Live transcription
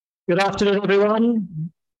Good afternoon,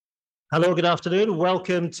 everyone. Hello, good afternoon.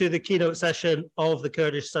 Welcome to the keynote session of the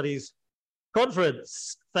Kurdish Studies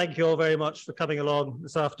Conference. Thank you all very much for coming along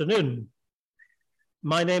this afternoon.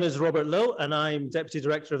 My name is Robert Lowe, and I'm Deputy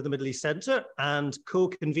Director of the Middle East Centre and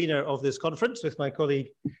co-convenor of this conference with my colleague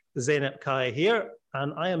Zeynep Kaya here.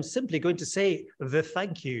 And I am simply going to say the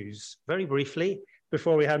thank yous very briefly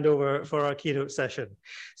before we hand over for our keynote session.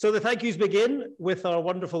 So the thank yous begin with our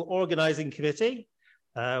wonderful organising committee.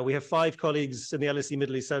 We have 5 colleagues in the LSE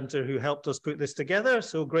Middle East Centre who helped us put this together.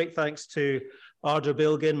 So great thanks to Arda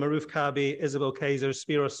Bilgin, Maruf Kabi, Isabel Kaiser,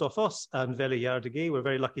 Spiros Sofos, and Veli Yardagi. We're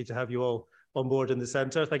very lucky to have you all on board in the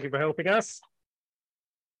centre. Thank you for helping us.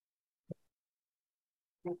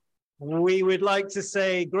 We would like to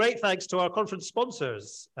say great thanks to our conference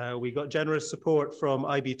sponsors. We got generous support from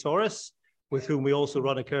IB Tauris, with whom we also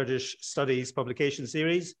run a Kurdish Studies publication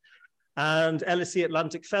series, and LSE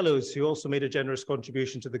Atlantic Fellows, who also made a generous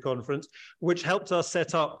contribution to the conference, which helped us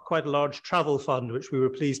set up quite a large travel fund, which we were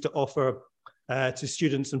pleased to offer to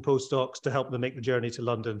students and postdocs to help them make the journey to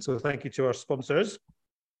London. So thank you to our sponsors.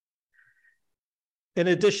 In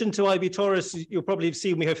addition to IB Tauris, you'll probably have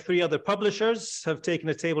seen we have 3 other publishers have taken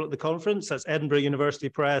a table at the conference. That's Edinburgh University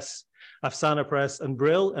Press, Afsana Press, and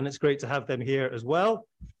Brill, and it's great to have them here as well.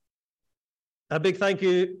 A big thank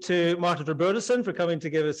you to Martin van Bruinessen for coming to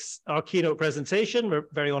give us our keynote presentation. We're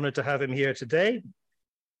very honored to have him here today.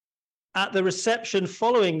 At the reception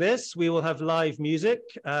following this, we will have live music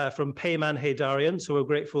from Peyman Haydarian. So we're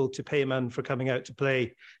grateful to Peyman for coming out to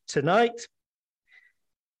play tonight.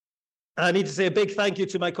 I need to say a big thank you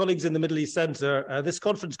to my colleagues in the Middle East Centre. This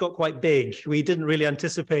conference got quite big. We didn't really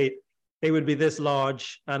anticipate it would be this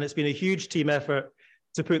large, and it's been a huge team effort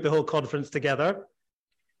to put the whole conference together.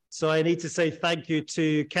 So I need to say thank you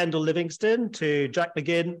to Kendall Livingston, to Jack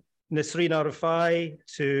McGinn, Nisreen Arafai,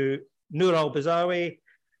 to Noor Al-Bazawi,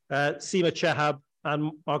 Seema Chehab,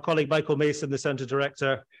 and our colleague Michael Mason, the Centre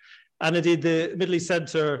Director. And indeed, the Middle East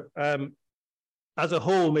Centre as a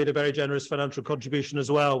whole made a very generous financial contribution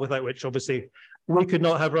as well, without which obviously we could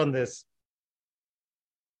not have run this.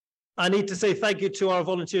 I need to say thank you to our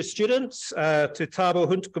volunteer students, to Tabo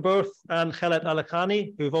Huntgeberth and Khaled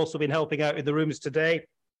Alakhani, who've also been helping out in the rooms today.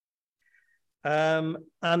 And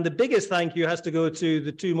the biggest thank you has to go to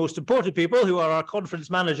the 2 most important people, who are our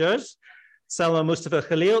conference managers, Salma Mustafa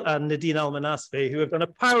Khalil and Nadine Al-Manasfi, who have done a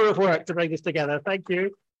power of work to bring this together. Thank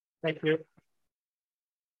you. Thank you.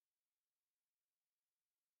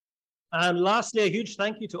 And lastly, a huge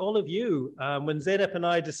thank you to all of you. When Zeynep and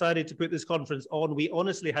I decided to put this conference on, we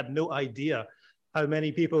honestly had no idea how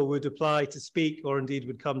many people would apply to speak or indeed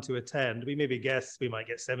would come to attend. We maybe guessed we might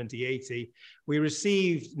get 70, 80. We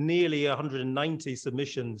received nearly 190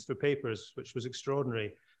 submissions for papers, which was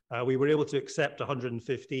extraordinary. We were able to accept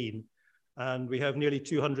 115, and we have nearly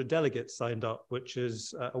 200 delegates signed up, which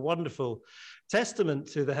is a wonderful testament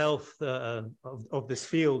to the health of this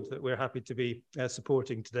field that we're happy to be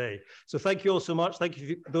supporting today. So thank you all so much. Thank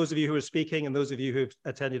you to those of you who are speaking and those of you who've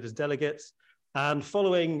attended as delegates. And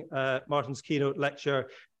following Martin's keynote lecture,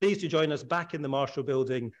 please do join us back in the Marshall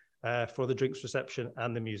Building for the drinks reception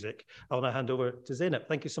and the music. I'll now hand over to Zeynep.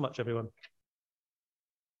 Thank you so much, everyone.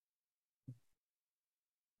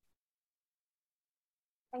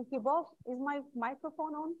 Thank you, Bob. Is my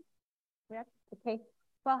microphone on? Yeah. Okay.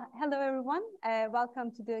 Well, hello, everyone.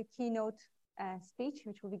 Welcome to the keynote speech,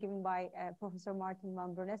 which will be given by Professor Martin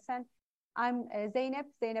van Bruinessen. I'm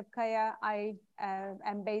Zeynep Kaya. I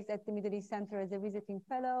am based at the Middle East Centre as a visiting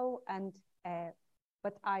fellow, and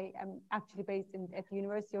but I am actually based at the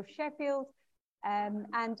University of Sheffield.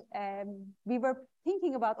 We were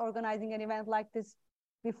thinking about organizing an event like this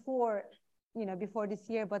before this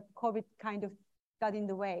year, but COVID kind of got in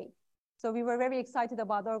the way. So we were very excited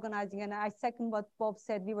about organizing, and I second what Bob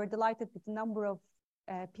said. We were delighted with the number of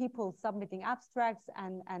people submitting abstracts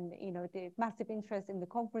and the massive interest in the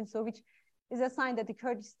conference, so which is a sign that the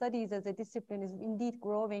Kurdish studies as a discipline is indeed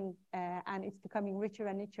growing, and it's becoming richer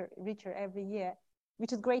and richer every year,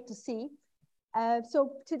 which is great to see.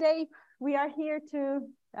 So today we are here to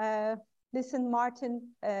listen Martin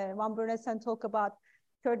van Bruinessen talk about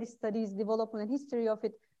Kurdish studies, development and history of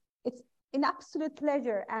it. It's an absolute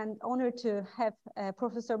pleasure and honor to have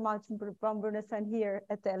Professor Martin van Bruinessen here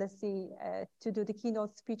at the LSE to do the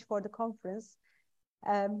keynote speech for the conference.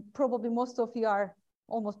 Probably most of you are,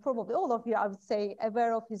 almost probably all of you, I would say,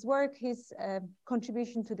 aware of his work, his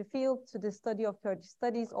contribution to the field, to the study of Kurdish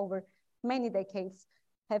studies over many decades,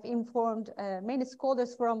 have informed many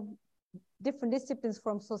scholars from different disciplines,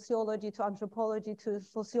 from sociology to anthropology to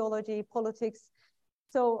sociology, politics.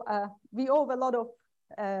 So we owe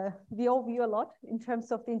you a lot in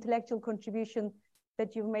terms of the intellectual contribution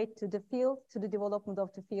that you've made to the field, to the development of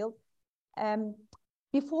the field.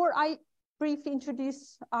 Before I briefly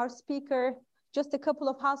introduce our speaker, just a couple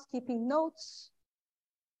of housekeeping notes.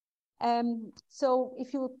 So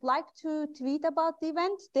if you would like to tweet about the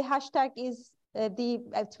event, the hashtag is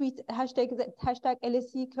hashtag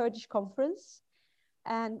LSE Kurdish Conference.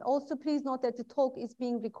 And also please note that the talk is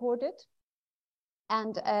being recorded.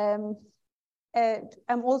 And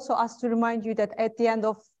I'm also asked to remind you that at the end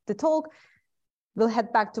of the talk, we'll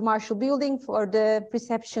head back to Marshall Building for the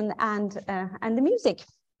reception and the music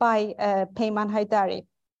by Peyman Haydari.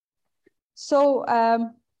 So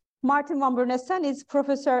Martin van Bruinessen is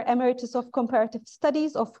Professor Emeritus of Comparative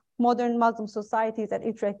Studies of Modern Muslim Societies at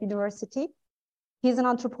Utrecht University. He's an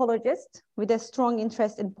anthropologist with a strong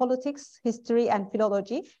interest in politics, history, and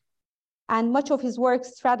philology, and much of his work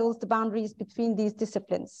straddles the boundaries between these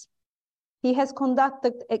disciplines. He has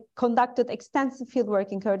conducted extensive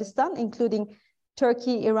fieldwork in Kurdistan, including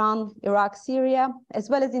Turkey, Iran, Iraq, Syria, as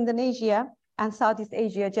well as Indonesia and Southeast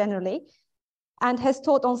Asia generally, and has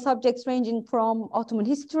taught on subjects ranging from Ottoman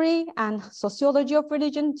history and sociology of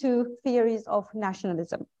religion to theories of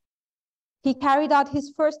nationalism. He carried out his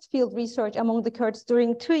first field research among the Kurds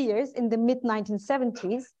during 2 years in the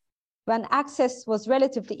mid-1970s, when access was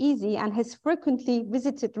relatively easy, and has frequently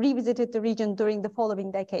revisited the region during the following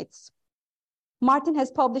decades. Martin has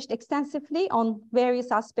published extensively on various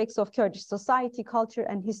aspects of Kurdish society, culture,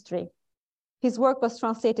 and history. His work was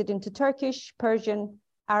translated into Turkish, Persian,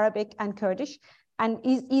 Arabic, and Kurdish, and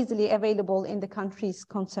is easily available in the countries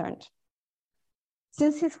concerned.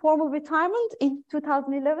 Since his formal retirement in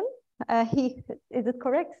 2011, is it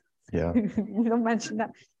correct? Yeah. You don't mention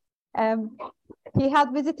that. He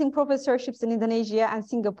had visiting professorships in Indonesia and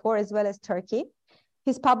Singapore, as well as Turkey.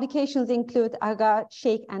 His publications include Aga,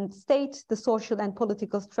 Shaikh and State, the social and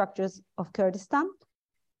political structures of Kurdistan,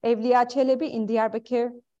 Evliya Çelebi in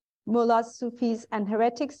Diyarbakir, Mullahs, Sufis and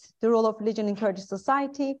Heretics, the role of religion in Kurdish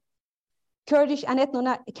society, Kurdish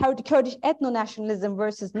ethno-nationalism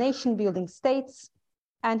versus nation-building states,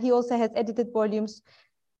 and he also has edited volumes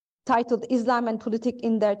titled Islam and Politik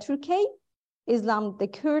in der Türkei, Islam, the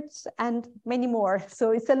Kurds, and many more. So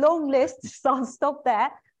it's a long list, so I'll stop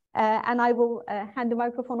there. And I will hand the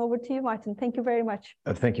microphone over to you, Martin. Thank you very much.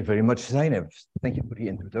 Thank you very much, Zeynep. Thank you for the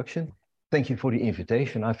introduction. Thank you for the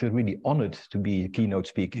invitation. I feel really honored to be a keynote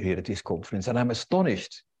speaker here at this conference, and I'm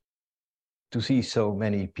astonished to see so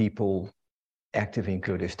many people active in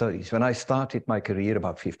Kurdish studies. When I started my career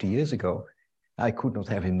about 50 years ago, I could not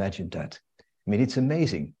have imagined that. I mean, it's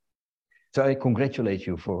amazing. So I congratulate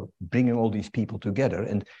you for bringing all these people together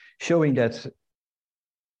and showing that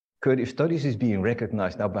Kurdish studies is being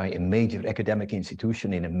recognized now by a major academic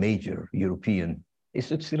institution in a major European,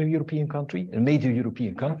 is it still a European country? A major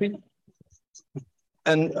European country.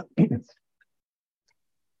 And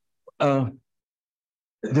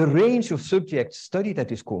the range of subjects studied at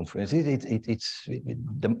this conference,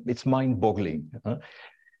 it's mind-boggling.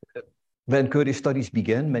 When Kurdish studies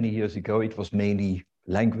began many years ago, it was mainly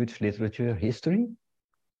language, literature, history.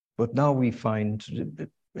 But now we find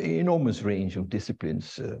an enormous range of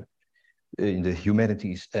disciplines in the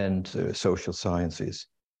humanities and social sciences.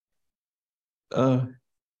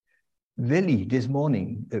 Veli this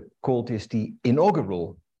morning called this the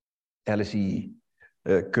inaugural LSE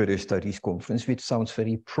Kurdish Studies Conference, which sounds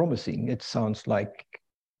very promising. It sounds like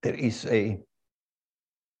there is a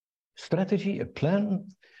strategy, a plan.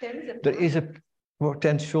 There is a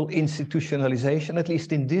potential institutionalization, at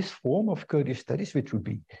least in this form of Kurdish studies, which would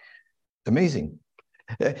be amazing.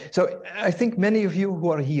 So I think many of you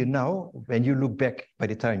who are here now, when you look back by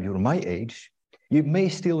the time you're my age, you may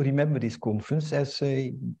still remember this conference as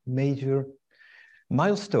a major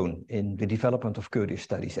milestone in the development of Kurdish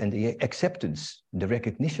studies and the acceptance, the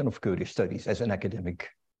recognition of Kurdish studies as an academic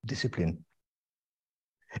discipline.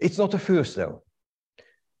 It's not the first, though.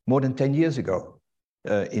 More than 10 years ago,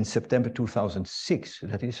 in September 2006,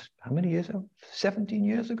 that is how many years ago? 17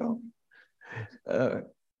 years ago?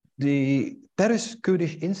 The Paris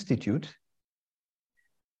Kurdish Institute,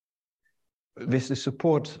 with the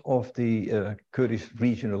support of the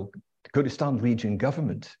Kurdistan region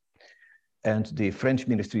government and the French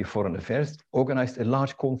Ministry of Foreign Affairs, organized a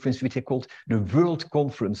large conference which they called the World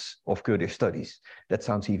Conference of Kurdish Studies. That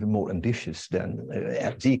sounds even more ambitious than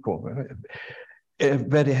LSE Conference,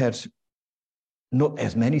 where they had not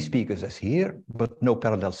as many speakers as here, but no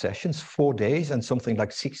parallel sessions, 4 days and something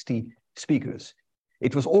like 60 speakers.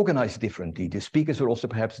 It was organized differently. The speakers were also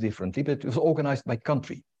perhaps differently, but it was organized by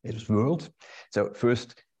country. It was world. So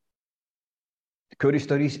first, Kurdish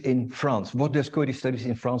studies in France. What does Kurdish studies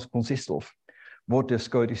in France consist of? what does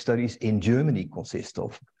Kurdish studies in Germany consist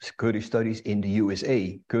of? Kurdish studies in the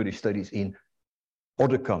USA, Kurdish studies in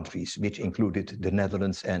other countries, which included the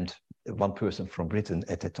Netherlands and one person from Britain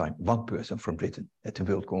at that time, one person from Britain at the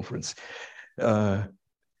World Conference. And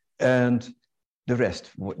the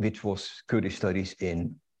rest, which was Kurdish studies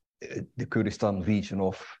in the Kurdistan region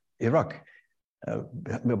of Iraq,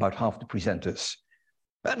 about half the presenters.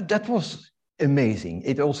 And that was amazing.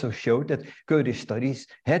 It also showed that Kurdish studies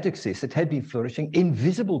had existed, had been flourishing,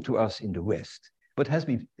 invisible to us in the West, but has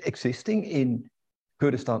been existing in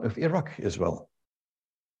Kurdistan of Iraq as well.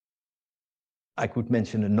 I could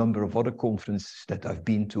mention a number of other conferences that I've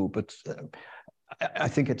been to, but I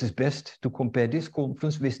think it is best to compare this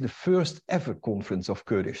conference with the first ever conference of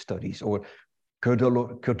Kurdish studies, or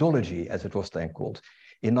Kurdology, as it was then called,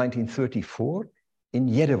 in 1934 in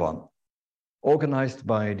Yerevan, organized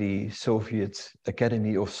by the Soviet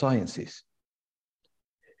Academy of Sciences.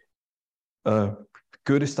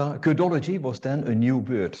 Kurdology was then a new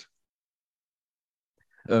word.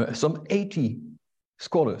 Some 80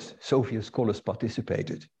 scholars, Soviet scholars,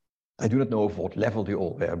 participated. I do not know of what level they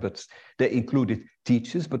all were, but they included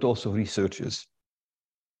teachers, but also researchers.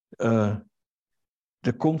 The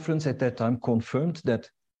conference at that time confirmed that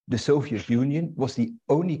the Soviet Union was the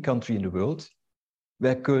only country in the world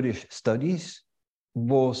where Kurdish studies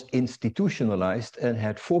was institutionalized and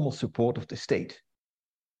had formal support of the state.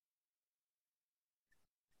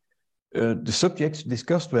 The subjects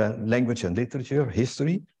discussed were language and literature,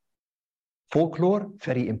 history, folklore,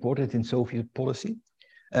 very important in Soviet policy,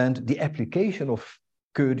 and the application of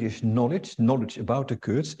Kurdish knowledge about the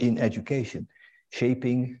Kurds in education,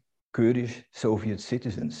 shaping Kurdish Soviet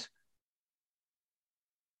citizens.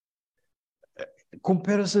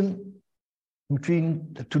 Comparison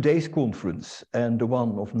between today's conference and the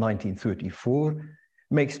one of 1934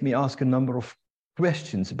 makes me ask a number of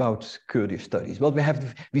questions about Kurdish studies. Well,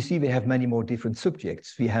 we see we have many more different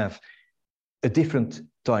subjects. We have a different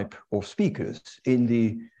type of speakers. In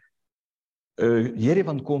the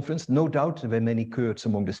Yerevan conference, no doubt there were many Kurds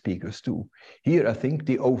among the speakers too. Here, I think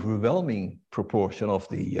the overwhelming proportion of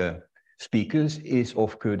the speakers is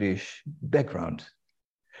of Kurdish background.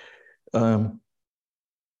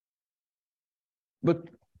 But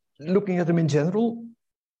looking at them in general,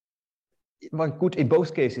 one could in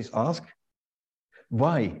both cases ask,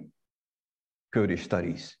 why Kurdish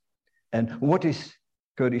studies? And what is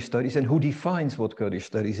Kurdish studies, and who defines what Kurdish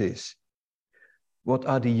studies is? What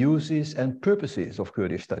are the uses and purposes of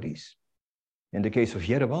Kurdish studies? In the case of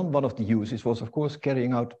Yerevan, one of the uses was, of course,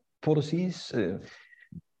 carrying out policies, the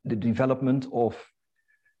development of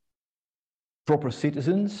proper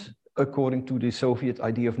citizens according to the Soviet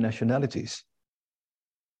idea of nationalities.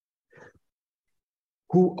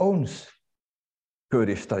 Who owns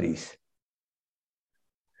Kurdish studies?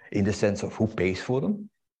 In the sense of who pays for them?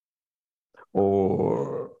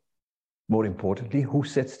 Or more importantly, who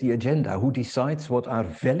sets the agenda? Who decides what are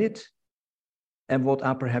valid and what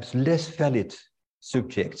are perhaps less valid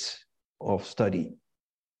subjects of study?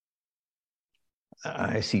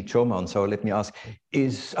 I see Choman, so let me ask,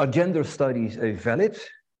 are gender studies a valid,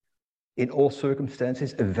 in all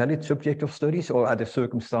circumstances, a valid subject of studies, or are there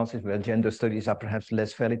circumstances where gender studies are perhaps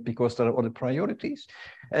less valid because there are other priorities?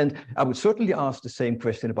 And I would certainly ask the same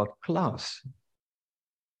question about class.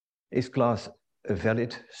 Is class a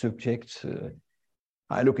valid subject?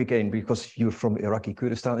 I look again, because you're from Iraqi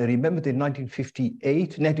Kurdistan. I remembered in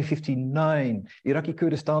 1959,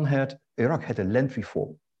 Iraq had a land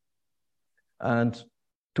reform. And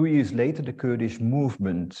 2 years later, the Kurdish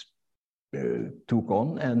movement took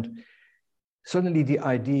on, and suddenly the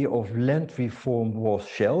idea of land reform was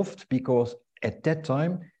shelved, because at that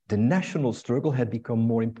time, the national struggle had become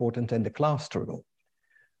more important than the class struggle.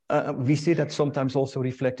 We see that sometimes also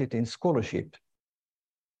reflected in scholarship,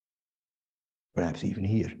 perhaps even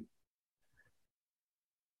here.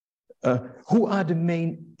 Who are the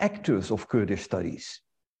main actors of Kurdish studies?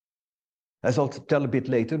 As I'll tell a bit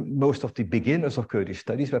later, most of the beginners of Kurdish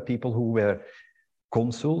studies were people who were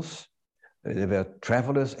consuls, they were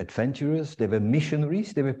travelers, adventurers, they were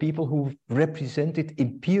missionaries, they were people who represented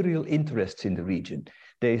imperial interests in the region.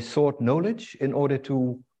 They sought knowledge in order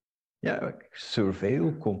to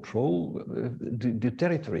surveil, control the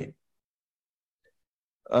territory.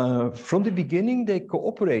 From the beginning, they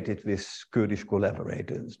cooperated with Kurdish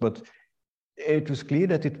collaborators, but it was clear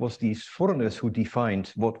that it was these foreigners who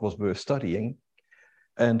defined what was worth studying,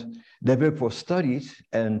 and their work was studied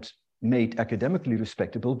and made academically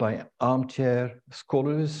respectable by armchair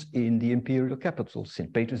scholars in the imperial capitals,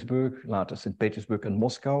 St. Petersburg, later St. Petersburg and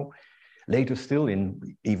Moscow, later still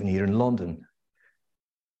even here in London.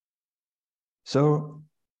 So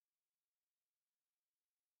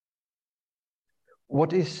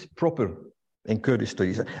what is proper in Kurdish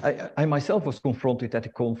studies? I myself was confronted at a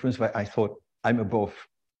conference where I thought I'm above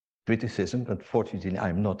criticism, but fortunately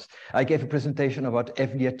I'm not. I gave a presentation about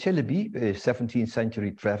Evliya Çelebi, a 17th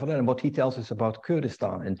century traveler, and what he tells us about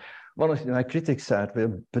Kurdistan. And one of my critics said,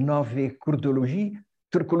 benave Kurdologie,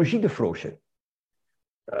 Turkologie de Froche.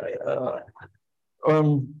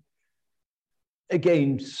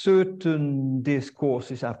 Again, certain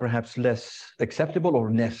discourses are perhaps less acceptable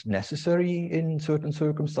or less necessary in certain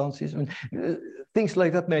circumstances. And, things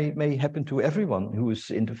like that may happen to everyone who is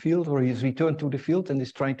in the field or is returned to the field and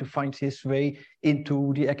is trying to find his way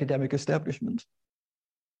into the academic establishment.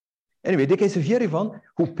 Anyway, the case of Yerevan,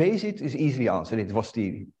 who pays it, is easily answered. It was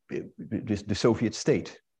the Soviet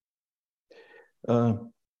state.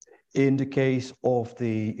 In the case of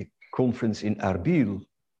the conference in Erbil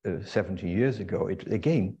 17 years ago,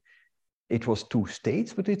 it was two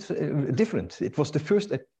states, but it's different. It was the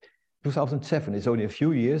first at 2007. It's only a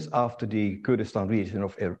few years after the Kurdistan region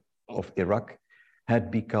of Iraq had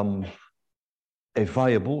become a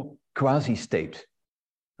viable quasi-state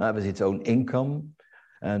with its own income.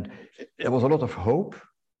 And there was a lot of hope.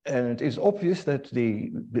 And it's obvious that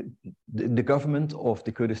the government of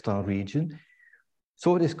the Kurdistan region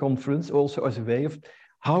saw this conference also as a way of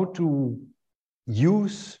how to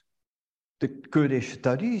use the Kurdish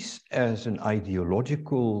studies as an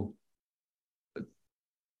ideological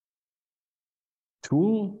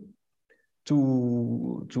tool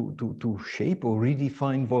to shape or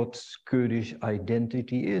redefine what Kurdish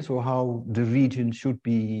identity is or how the region should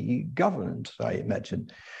be governed, I imagine.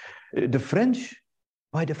 The French,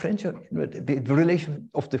 the relation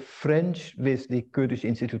of the French with the Kurdish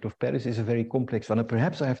Institute of Paris is a very complex one, and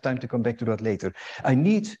perhaps I have time to come back to that later. I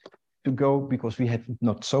need to go, because we had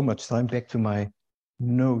not so much time, back to my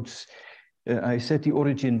notes. I said the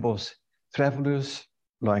origin was travelers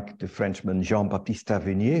like the Frenchman Jean-Baptiste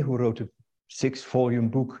Tavernier, who wrote a 6-volume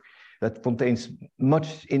book that contains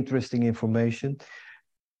much interesting information.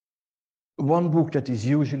 One book that is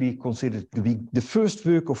usually considered to be the first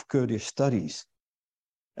work of Kurdish studies,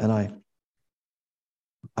 and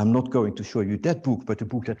I'm not going to show you that book, but a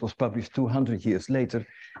book that was published 200 years later.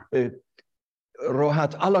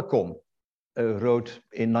 Rohat Alakom wrote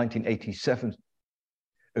in 1987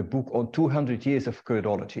 a book on 200 years of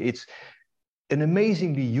Kurdology. It's an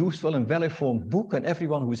amazingly useful and well-informed book, and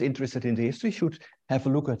everyone who is interested in the history should have a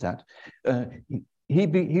look at that.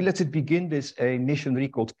 He lets it begin with a missionary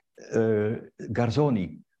called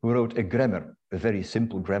Garzoni, who wrote a grammar, a very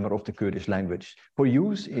simple grammar of the Kurdish language, for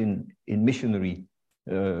use in missionary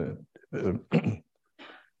and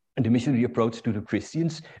the missionary approach to the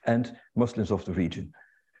Christians and Muslims of the region.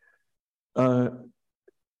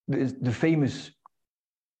 The famous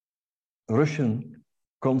Russian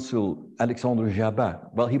consul Alexander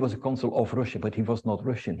Jabat, well, he was a consul of Russia, but he was not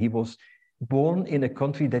Russian. He was born in a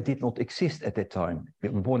country that did not exist at that time. He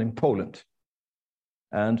was born in Poland.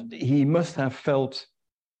 And he must have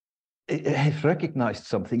have recognized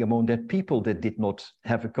something among that people that did not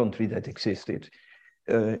have a country that existed.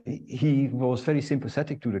 He was very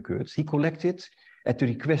sympathetic to the Kurds. He collected, at the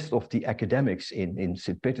request of the academics in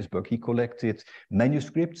St. Petersburg, he collected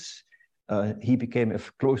manuscripts. He became a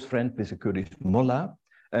close friend with a Kurdish mullah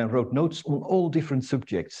and wrote notes on all different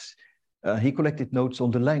subjects. He collected notes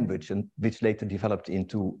on the language, and which later developed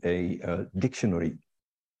into a dictionary.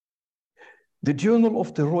 The Journal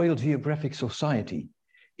of the Royal Geographic Society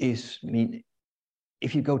is, I mean,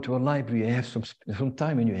 if you go to a library and have some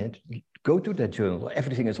time in your hand, go to that journal.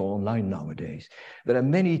 Everything is online nowadays. There are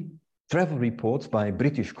many travel reports by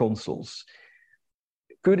British consuls.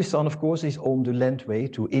 Kurdistan, of course, is on the landway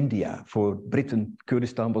to India. For Britain,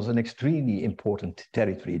 Kurdistan was an extremely important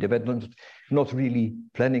territory. They were not really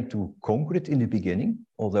planning to conquer it in the beginning,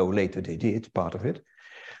 although later they did, part of it.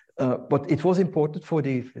 But it was important for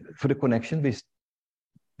the connection with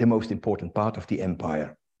the most important part of the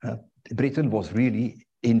empire. Britain was really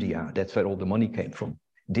India. That's where all the money came from.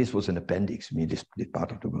 This was an appendix, I mean, this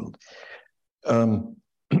part of the world.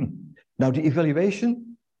 Now, the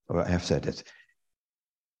evaluation, I have said it.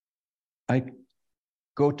 I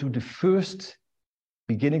go to the first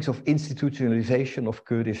beginnings of institutionalization of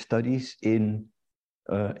Kurdish studies in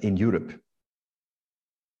Europe.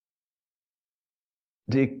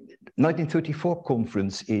 The 1934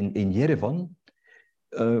 conference in Yerevan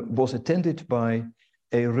was attended by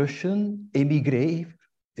a Russian émigré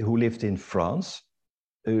who lived in France,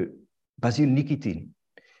 Basil Nikitin.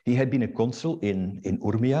 He had been a consul in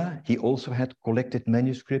Urmia. He also had collected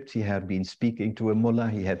manuscripts. He had been speaking to a mullah.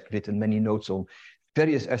 He had written many notes on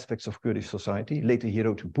various aspects of Kurdish society. Later, he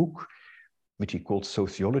wrote a book which he called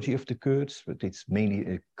Sociology of the Kurds, but it's mainly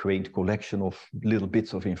a quaint collection of little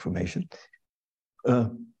bits of information.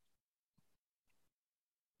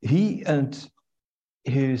 He and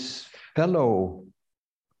his fellow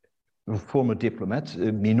former diplomat,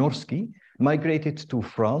 Minorski, migrated to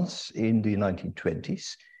France in the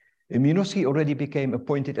 1920s. Minorski already became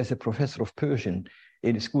appointed as a professor of Persian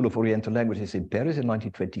in the School of Oriental Languages in Paris in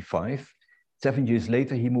 1925. 7 years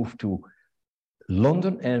later, he moved to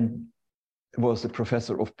London and was the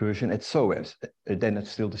professor of Persian at SOAS, then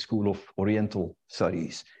it's still the School of Oriental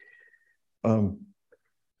Studies.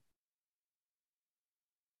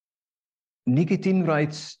 Nikitin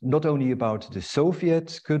writes not only about the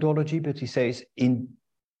Soviet Kurdology, but he says in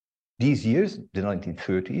these years, the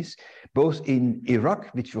 1930s, both in Iraq,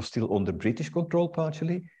 which was still under British control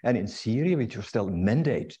partially, and in Syria, which was still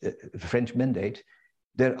a French mandate,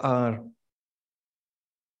 there are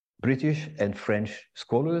British and French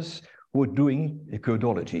scholars who are doing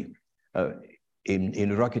Kurdology. In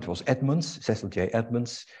Iraq, it was Edmonds, Cecil J.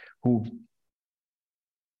 Edmonds, who,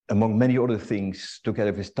 among many other things,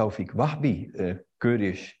 together with Tawfiq Wahbi, a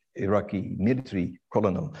Kurdish Iraqi military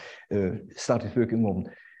colonel, started working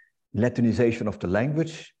on Latinization of the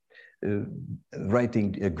language,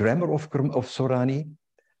 writing a grammar of Sorani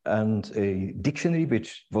and a dictionary,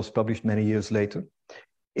 which was published many years later.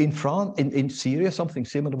 In France, in Syria, something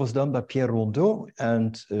similar was done by Pierre Rondeau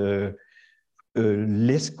and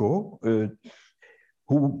Lescaut,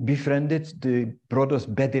 who befriended the brothers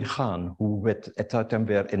Bedir Khan, who at that time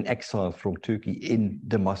were in exile from Turkey in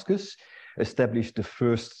Damascus, established the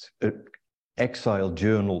first exile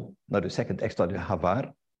journal, not the second exile, the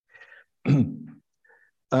Havar.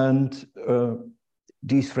 And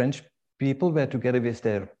these French people were together with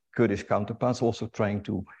their Kurdish counterparts also trying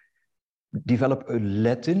to develop a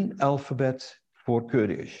Latin alphabet for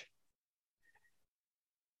Kurdish.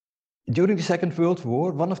 During the Second World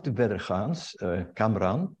War, one of the Bedir Khans,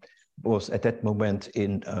 Kamran, was at that moment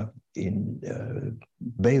in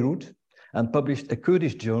Beirut and published a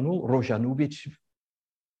Kurdish journal, Rojanu, which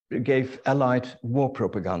gave Allied war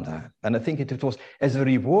propaganda. And I think it was as a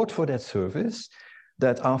reward for that service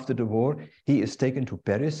that after the war, he is taken to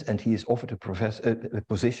Paris and he is offered a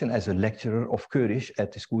position as a lecturer of Kurdish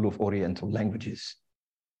at the School of Oriental Languages.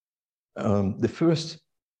 The first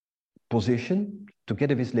position,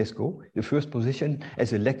 together with Lescaut, the first position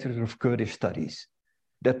as a lecturer of Kurdish studies.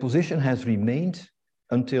 That position has remained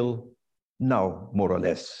until now, more or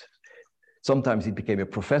less. Sometimes it became a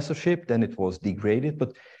professorship, then it was degraded,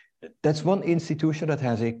 but that's one institution that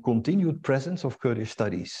has a continued presence of Kurdish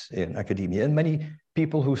studies in academia. And many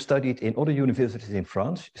people who studied in other universities in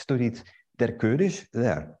France studied their Kurdish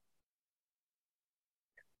there.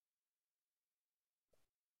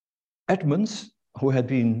 Edmonds, who had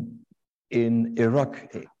been in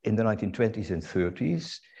Iraq in the 1920s and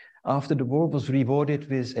 30s, after the war was rewarded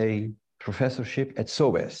with a professorship at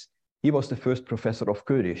SOAS. He was the first professor of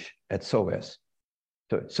Kurdish at SOAS.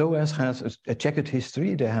 So SOAS has a checkered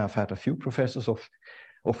history. They have had a few professors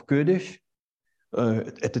of Kurdish.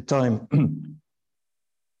 At the time,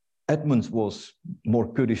 Edmonds was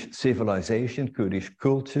more Kurdish civilization, Kurdish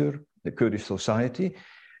culture, the Kurdish society.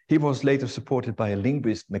 He was later supported by a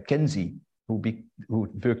linguist, Mackenzie, who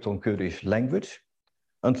worked on Kurdish language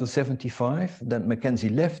until 75. Then Mackenzie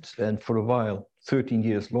left, and for a while, 13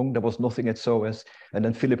 years long, there was nothing at SOAS. And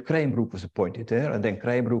then Philip Krijnbroek was appointed there, and then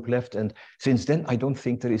Krijnbroek left. And since then, I don't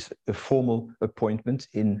think there is a formal appointment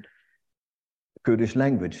in Kurdish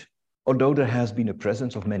language, although there has been a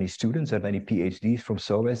presence of many students and many PhDs from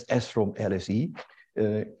SOAS, as from LSE,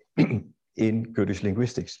 in Kurdish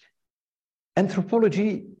linguistics.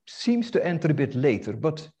 Anthropology seems to enter a bit later,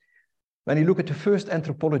 but when you look at the first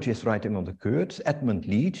anthropologists writing on the Kurds, Edmund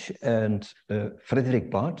Leach and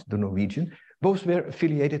Frederick Barth, the Norwegian, both were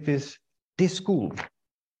affiliated with this school.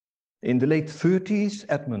 In the late 30s,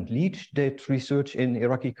 Edmund Leach did research in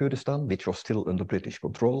Iraqi Kurdistan, which was still under British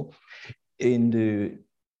control. In the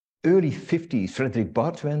early 50s, Frederick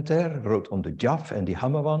Barth went there, wrote on the Jaf and the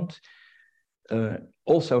Hamawand.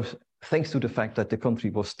 Also, thanks to the fact that the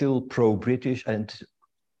country was still pro-British and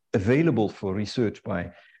available for research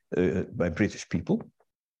by British people,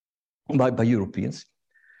 by Europeans.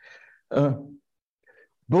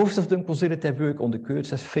 Both of them considered their work on the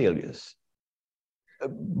Kurds as failures.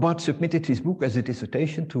 Barth submitted his book as a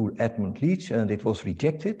dissertation to Edmund Leach, and it was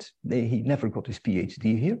rejected. He never got his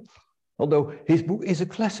PhD here, although his book is a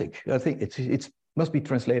classic. I think it must be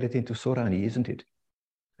translated into Sorani, isn't it?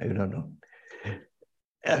 I don't know.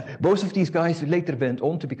 Both of these guys later went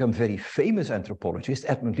on to become very famous anthropologists.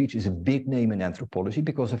 Edmund Leach is a big name in anthropology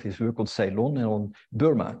because of his work on Ceylon and on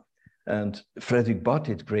Burma. And Frederick Butt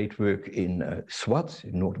did great work in Swat,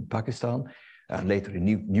 in northern Pakistan, and later in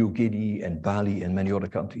New Guinea and Bali and many other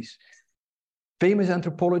countries. Famous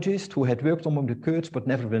anthropologists who had worked among the Kurds but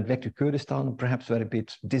never went back to Kurdistan, perhaps were a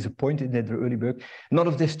bit disappointed in their early work. None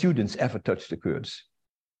of their students ever touched the Kurds.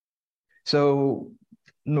 So,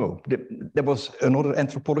 no, there was another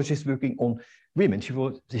anthropologist working on women.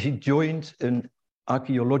 She joined an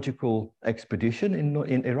archaeological expedition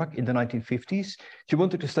in Iraq in the 1950s. She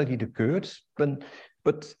wanted to study the Kurds,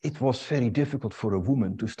 but it was very difficult for a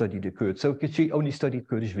woman to study the Kurds. So she only studied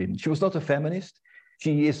Kurdish women. She was not a feminist.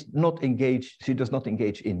 She does not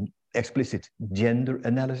engage in explicit gender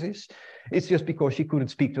analysis. It's just because she couldn't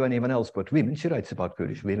speak to anyone else but women. She writes about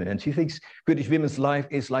Kurdish women, and she thinks Kurdish women's life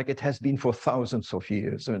is like it has been for thousands of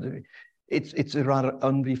years. It's a rather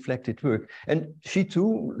unreflected work. And she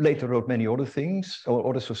too later wrote many other things, or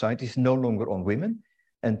other societies, no longer on women.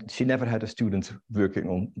 And she never had a student working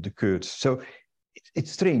on the Kurds. So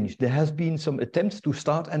it's strange. There has been some attempts to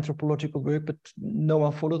start anthropological work, but no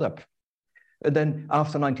one followed up. And then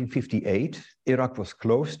after 1958, Iraq was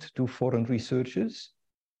closed to foreign researchers.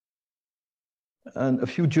 And a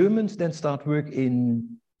few Germans then start work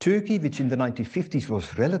in Turkey, which in the 1950s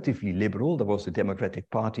was relatively liberal. There was the Democratic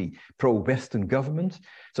Party, pro-Western government.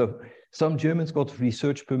 So some Germans got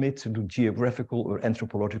research permits to do geographical or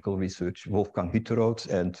anthropological research, Wolfgang Hütteroth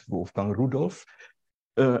and Wolfgang Rudolph,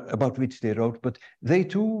 about which they wrote. But they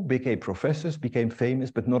too became professors, became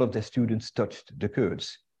famous, but none of their students touched the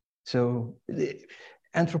Kurds. So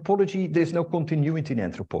anthropology, there's no continuity in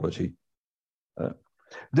anthropology. The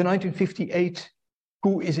 1958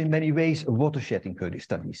 coup is in many ways a watershed in Kurdish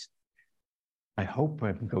studies. I hope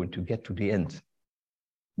I'm going to get to the end.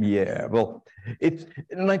 Yeah, well, in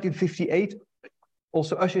 1958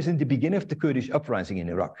 also ushers in the beginning of the Kurdish uprising in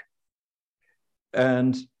Iraq.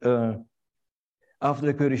 And after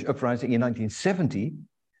the Kurdish uprising in 1970,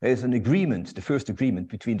 there's an agreement, the first agreement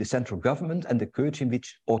between the central government and the Kurds, in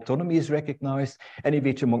which autonomy is recognized, and in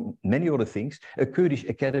which, among many other things, a Kurdish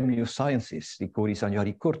Academy of Sciences, the Kori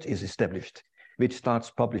Kurd, is established, which starts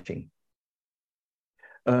publishing.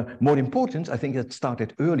 More important, I think it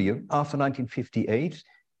started earlier. After 1958,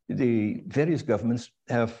 the various governments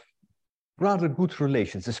have rather good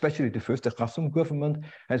relations, especially the first, the Qasem government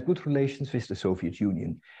has good relations with the Soviet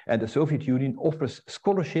Union. And the Soviet Union offers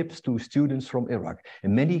scholarships to students from Iraq.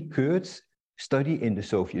 And many Kurds study in the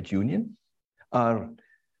Soviet Union, are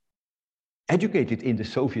educated in the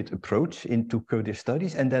Soviet approach into Kurdish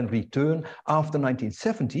studies, and then return after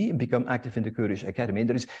 1970 and become active in the Kurdish Academy. And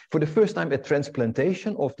there is, for the first time, a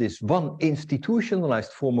transplantation of this one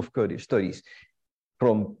institutionalized form of Kurdish studies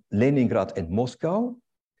from Leningrad and Moscow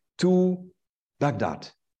to Baghdad.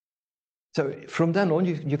 So from then on,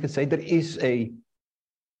 you can say there is a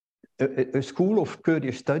school of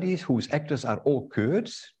Kurdish studies whose actors are all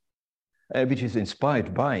Kurds, which is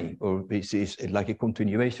inspired by, or which is like a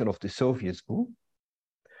continuation of the Soviet school.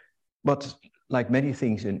 But like many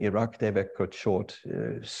things in Iraq, they were cut short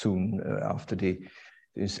soon after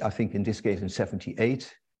I think in this case in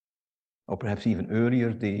 78, or perhaps even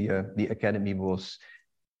earlier, the academy was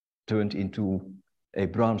turned into a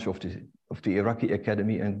branch of the Iraqi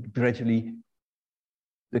academy, and gradually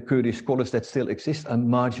the Kurdish scholars that still exist are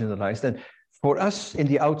marginalized. And for us in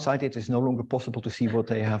the outside, it is no longer possible to see what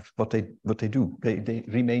they have, what they do. They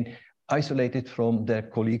remain isolated from their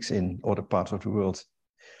colleagues in other parts of the world.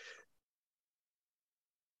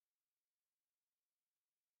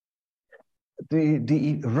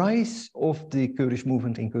 The rise of the Kurdish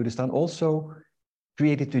movement in Kurdistan also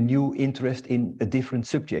created a new interest in a different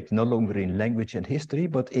subject, no longer in language and history,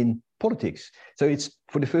 but in politics. So it's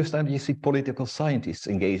for the first time you see political scientists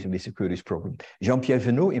engaging with the Kurdish problem. Jean-Pierre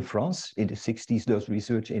Venot in France in the 60s does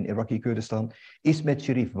research in Iraqi Kurdistan. Ismet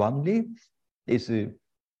Sherif Wanli is a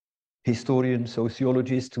historian,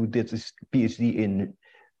 sociologist who did his PhD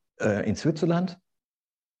in Switzerland.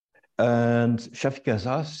 And Shafiq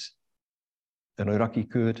Azaz, an Iraqi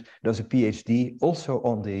Kurd, does a PhD also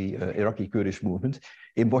on the Iraqi Kurdish movement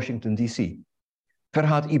in Washington, D.C.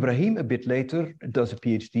 Farhad Ibrahim, a bit later, does a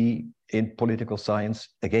PhD in political science,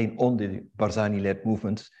 again on the Barzani-led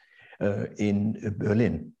movement in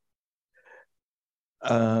Berlin.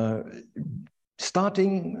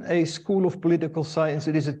 Starting a school of political science,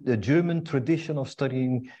 it is a German tradition of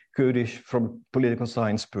studying Kurdish from a political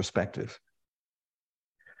science perspective.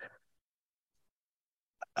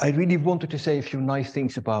 I really wanted to say a few nice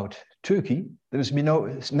things about Turkey.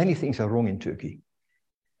 Many things are wrong in Turkey.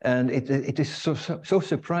 And it is so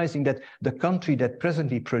surprising that the country that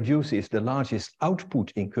presently produces the largest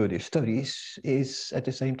output in Kurdish studies is at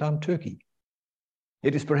the same time Turkey.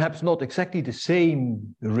 It is perhaps not exactly the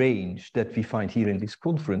same range that we find here in this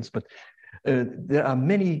conference, but there are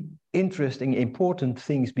many interesting, important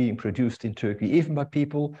things being produced in Turkey, even by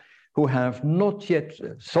people who have not yet,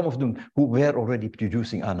 some of them who were already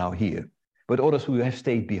producing are now here, but others who have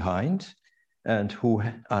stayed behind and who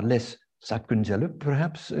are less sakıncalı,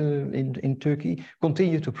 perhaps, in Turkey,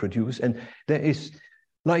 continue to produce. And there is,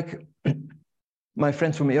 like, my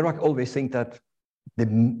friends from Iraq always think that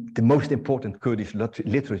the most important Kurdish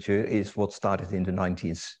literature is what started in the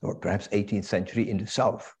 19th or perhaps 18th century in the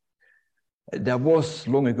south. There was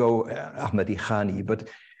long ago Ahmadi Khani, but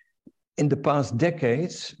in the past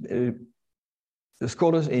decades, the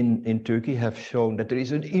scholars in Turkey have shown that there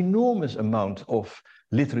is an enormous amount of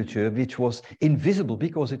literature which was invisible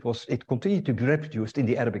because it continued to be reproduced in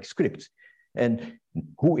the Arabic script. And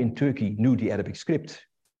who in Turkey knew the Arabic script?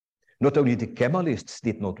 Not only the Kemalists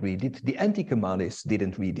did not read it, the anti-Kemalists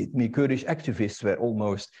didn't read it. I mean, Kurdish activists were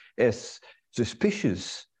almost as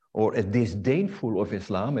suspicious or as disdainful of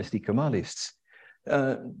Islam as the Kemalists.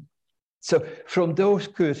 So from those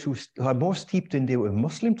Kurds who are more steeped in the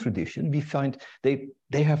Muslim tradition, we find they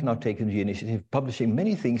have now taken the initiative, publishing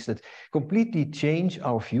many things that completely change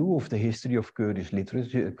our view of the history of Kurdish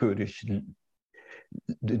literature,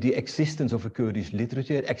 the existence of a Kurdish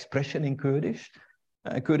literature, expression in Kurdish.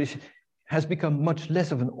 Kurdish has become much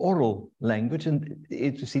less of an oral language, and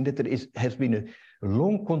it's seen that there has been a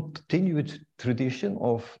long continued tradition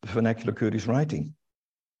of vernacular Kurdish writing.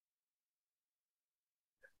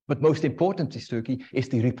 But most important in Turkey is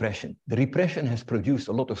the repression. The repression has produced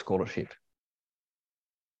a lot of scholarship.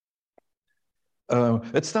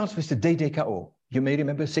 It starts with the DDKO. You may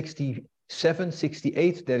remember 67,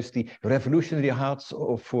 68, there's the Revolutionary Hearts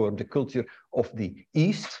for the Culture of the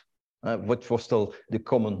East, which was still the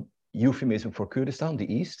common euphemism for Kurdistan,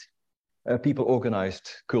 the East. People organized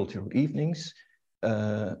cultural evenings.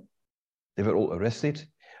 They were all arrested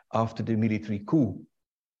after the military coup.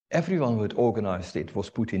 Everyone who had organized it was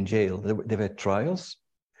put in jail. There were trials.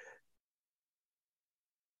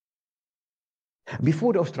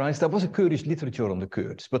 Before those trials, there was a Kurdish literature on the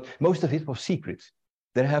Kurds, but most of it was secret.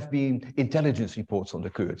 There have been intelligence reports on the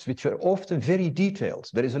Kurds, which are often very detailed.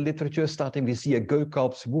 There is a literature starting with Ziya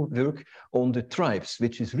Gökalp's work on the tribes,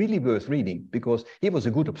 which is really worth reading because he was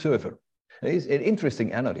a good observer. He's an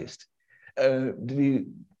interesting analyst.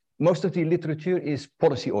 Most of the literature is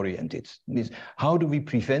policy-oriented. How do we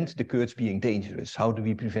prevent the Kurds being dangerous? How do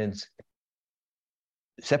we prevent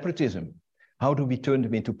separatism? How do we turn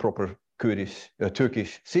them into proper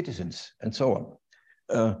Turkish citizens, and so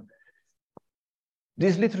on?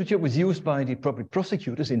 This literature was used by the public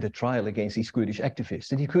prosecutors in the trial against these Kurdish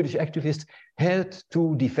activists. And the Kurdish activists had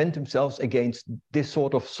to defend themselves against this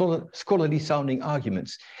sort of scholarly sounding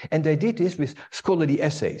arguments. And they did this with scholarly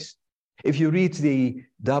essays. If you read the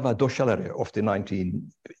Dava Dosyaları of the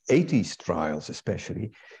 1980s trials,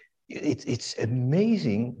 especially, it's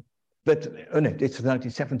amazing, but no, it's the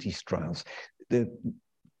 1970s trials. The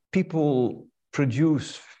people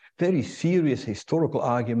produce very serious historical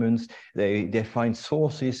arguments. They find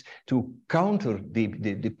sources to counter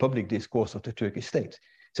the public discourse of the Turkish state.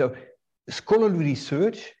 So scholarly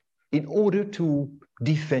research in order to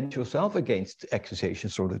defend yourself against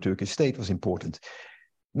accusations from the Turkish state was important.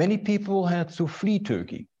 Many people had to flee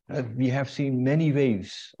Turkey. We have seen many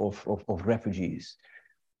waves of refugees.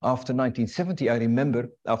 After 1970, I remember,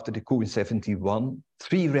 after the coup in 71,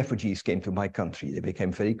 3 refugees came to my country. They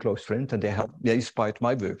became very close friends, and they inspired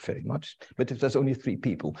my work very much. But it was only 3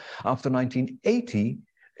 people. After 1980,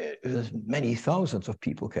 many thousands of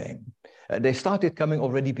people came. They started coming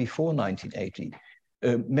already before 1980.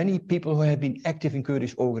 Many people who had been active in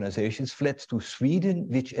Kurdish organizations fled to Sweden,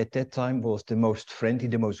 which at that time was the most friendly,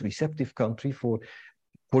 the most receptive country for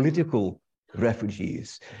political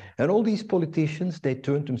refugees. And all these politicians, they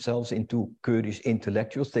turned themselves into Kurdish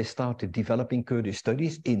intellectuals. They started developing Kurdish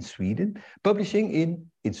studies in Sweden, publishing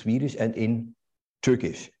in Swedish and in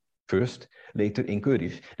Turkish. First, later in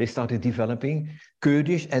Kurdish. They started developing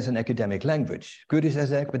Kurdish as an academic language. Kurdish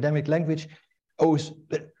as an academic language owes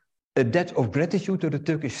a debt of gratitude to the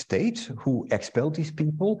Turkish state, who expelled these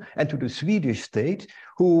people, and to the Swedish state,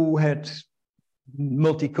 who had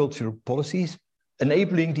multicultural policies,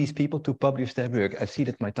 enabling these people to publish their work. I see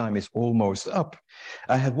that my time is almost up.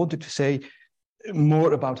 I had wanted to say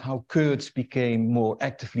more about how Kurds became more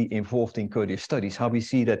actively involved in Kurdish studies, how we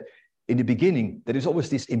see that in the beginning, there is always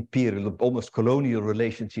this imperial, almost colonial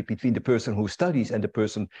relationship between the person who studies and the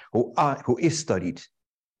person who is studied.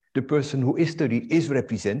 The person who is studied is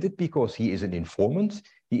represented because he is an informant,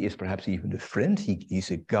 he is perhaps even a friend, he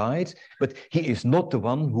is a guide, but he is not the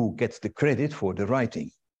one who gets the credit for the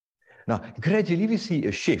writing. Now, gradually we see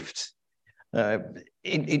a shift.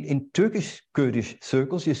 In Turkish Kurdish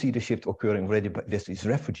circles, you see the shift occurring already with these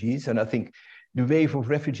refugees. And I think the wave of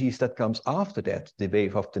refugees that comes after that, the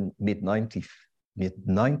wave of the mid-90s,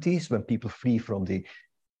 when people flee from the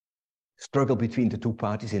struggle between the two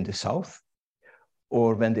parties in the south,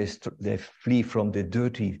 or when they flee from the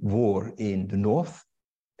dirty war in the north,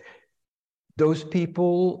 those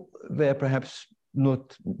people were perhaps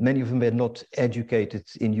not, many of them were not educated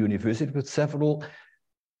in university, but several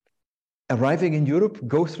arriving in Europe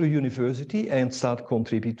go through university and start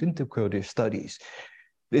contributing to Kurdish studies.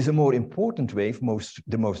 There's a more important wave,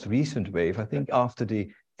 the most recent wave, I think, after the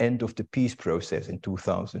end of the peace process in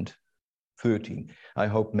 2013. I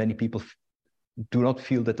hope many people do not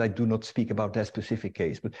feel that I do not speak about that specific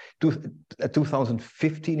case, but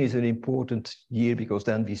 2015 is an important year because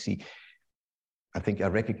then we see, I think I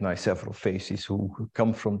recognize several faces who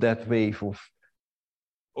come from that wave of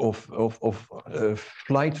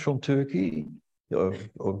flight from Turkey, or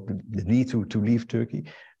the need to leave Turkey.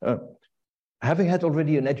 Having had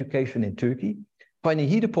already an education in Turkey, finding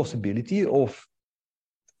here the possibility of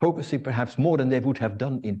focusing perhaps more than they would have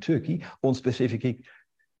done in Turkey on specific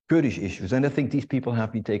Kurdish issues. And I think these people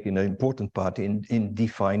have been taking an important part in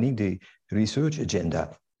defining the research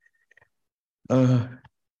agenda. I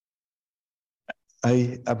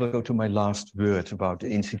will go to my last word about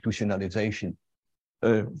institutionalization.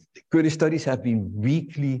 Kurdish studies have been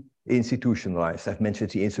weakly institutionalized. I've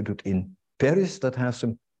mentioned the institute in Paris that has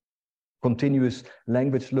some continuous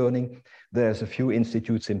language learning. There's a few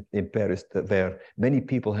institutes in Paris where many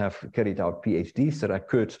people have carried out PhDs. There are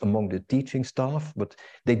Kurds among the teaching staff, but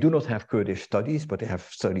they do not have Kurdish studies, but they have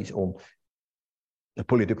studies on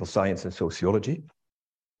political science and sociology.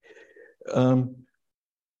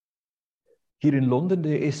 Here in London,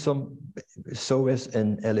 there is some SOAS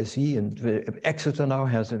and LSE, and Exeter now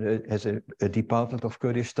has a department of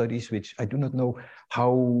Kurdish studies, which I do not know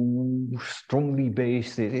how strongly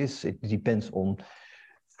based it is. It depends on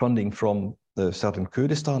funding from southern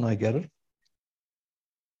Kurdistan, I gather.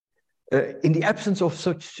 In the absence of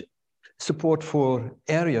such support for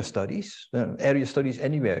area studies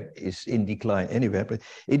anywhere is in decline anywhere, but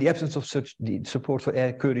in the absence of such support for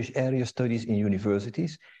Kurdish area studies in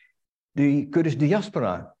universities, the Kurdish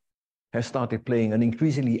diaspora has started playing an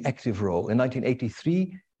increasingly active role. In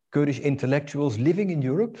 1983, Kurdish intellectuals living in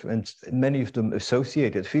Europe, and many of them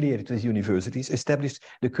affiliated with universities, established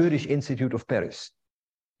the Kurdish Institute of Paris,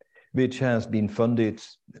 which has been funded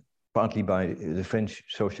partly by the French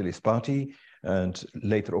Socialist Party and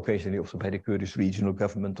later occasionally also by the Kurdish regional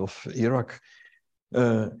government of Iraq,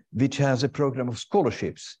 which has a program of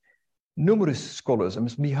scholarships. Numerous scholars, there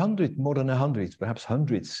must be more than 100, perhaps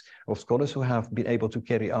hundreds of scholars who have been able to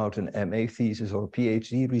carry out an MA thesis or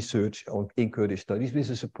PhD research in Kurdish studies with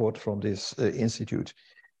the support from this institute.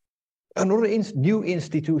 Another new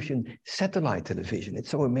institution, satellite television. It's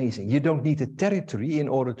so amazing. You don't need a territory in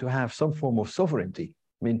order to have some form of sovereignty.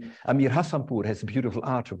 I mean, Amir Hassanpour has a beautiful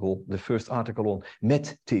article, the first article on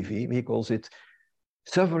Met TV. He calls it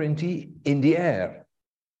Sovereignty in the Air.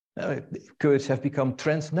 Kurds have become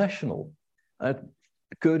transnational.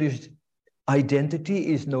 Kurdish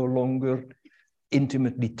identity is no longer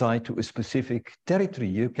intimately tied to a specific territory.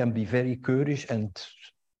 You can be very Kurdish, and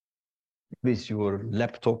with your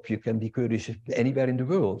laptop, you can be Kurdish anywhere in the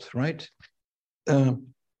world, right?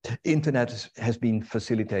 Internet has been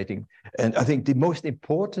facilitating. And I think the most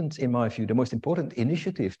important, in my view, the most important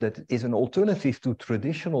initiative that is an alternative to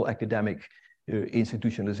traditional academic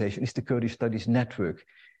institutionalization is the Kurdish Studies Network,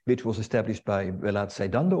 which was established by Velat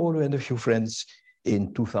Saydanlıoğlu and a few friends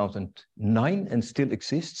in 2009 and still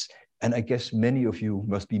exists. And I guess many of you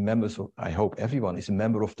must be members of, I hope everyone is a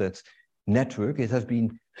member of that network. It has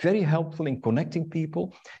been very helpful in connecting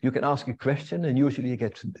people. You can ask a question and usually you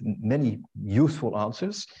get many useful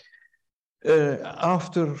answers.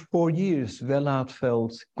 After 4 years, Velat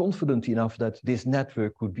felt confident enough that this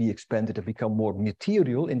network could be expanded and become more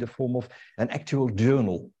material in the form of an actual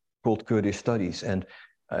journal called Kurdish Studies. And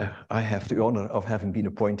I have the honor of having been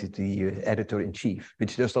appointed the editor-in-chief,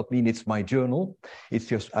 which does not mean it's my journal. It's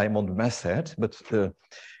just I'm on the masthead, but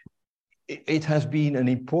it has been an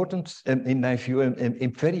important, in my view, a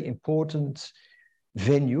very important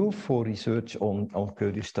venue for research on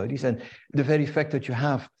Kurdish studies. And the very fact that you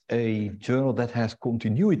have a journal that has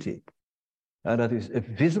continuity, and that is a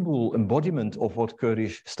visible embodiment of what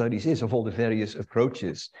Kurdish studies is, of all the various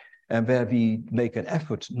approaches, and where we make an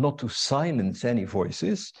effort not to silence any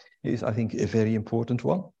voices, is, I think, a very important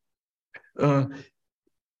one.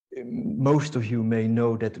 Most of you may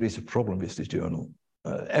know that there is a problem with this journal.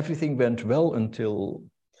 Everything went well until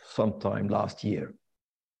sometime last year.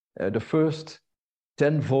 The first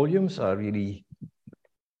 10 volumes are really...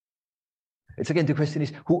 It's again, the question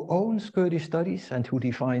is, who owns Kurdish studies and who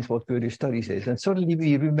defines what Kurdish studies is? And suddenly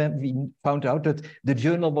we found out that the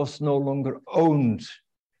journal was no longer owned.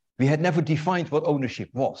 We had never defined what ownership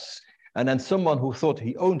was. And then someone who thought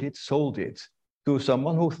he owned it sold it to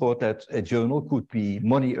someone who thought that a journal could be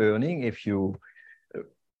money earning if you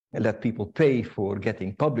let people pay for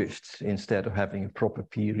getting published instead of having a proper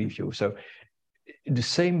peer review. So the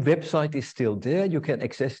same website is still there. You can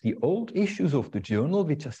access the old issues of the journal,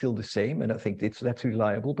 which are still the same, and I think that's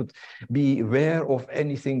reliable, but be aware of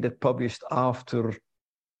anything that published after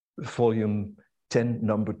volume 10,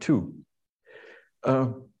 number 2.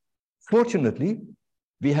 Fortunately,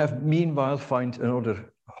 we have meanwhile found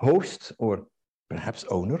another host, or perhaps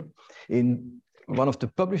owner, in one of the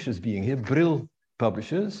publishers being here, Brill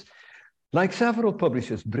Publishers. Like several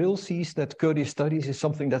publishers, Brill sees that Kurdish studies is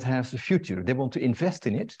something that has a future. They want to invest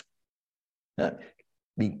in it.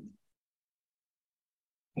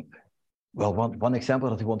 Well, one example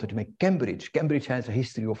that they wanted to make, Cambridge. Cambridge has a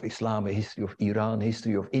history of Islam, a history of Iran, a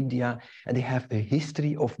history of India, and they have a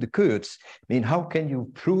history of the Kurds. I mean, how can you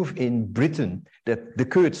prove in Britain that the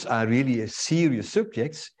Kurds are really a serious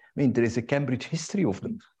subjects? I mean, there is a Cambridge history of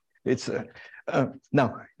them. It's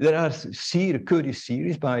now, there are Kurdish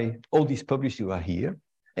series by all these publishers who are here,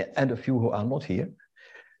 and a few who are not here.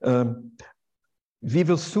 We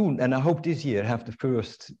will soon, and I hope this year, have the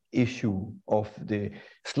first issue of the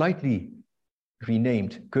slightly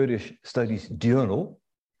renamed Kurdish Studies Journal,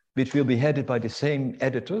 which will be headed by the same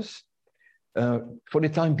editors. For the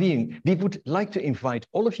time being, we would like to invite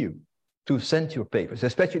all of you to send your papers,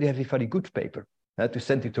 especially if you have a very good paper, to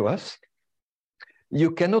send it to us.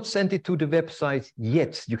 You cannot send it to the website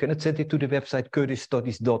yet. You cannot send it to the website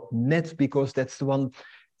kurdishstudies.net because that's the one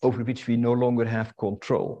over which we no longer have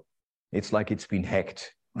control. It's like it's been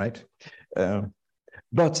hacked, right?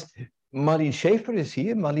 But Marlene Schaefer is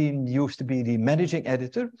here. Marlene used to be the managing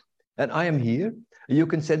editor, and I am here. You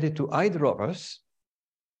can send it to either of us.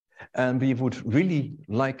 And we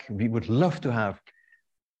would love to have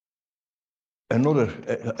a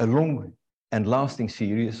long and lasting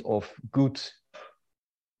series of good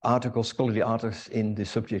articles, scholarly articles in the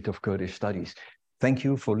subject of Kurdish studies. Thank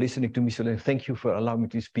you for listening to me, Soleil. Thank you for allowing me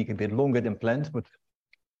to speak a bit longer than planned, but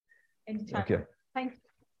anytime. Okay. Thank you.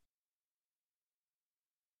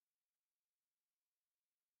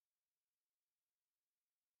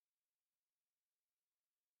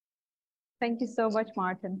 Thank you so much,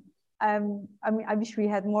 Martin. I mean, I wish we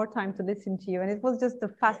had more time to listen to you, and it was just a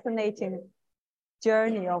fascinating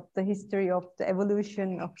journey of the history of the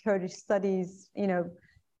evolution of Kurdish studies. You know,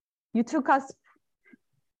 you took us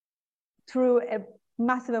through a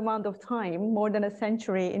massive amount of time, more than a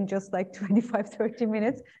century, in just like 25, 30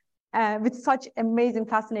 minutes, with such amazing,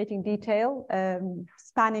 fascinating detail,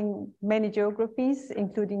 spanning many geographies,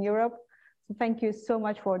 including Europe. So thank you so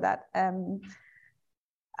much for that.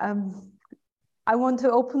 I want to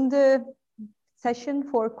open the session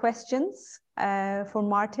for questions for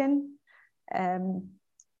Martin.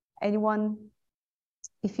 Anyone,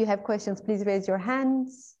 if you have questions, please raise your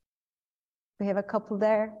hands. We have a couple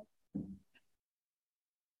there.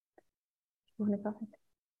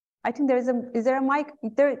 I think is there a mic?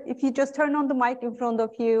 If you just turn on the mic in front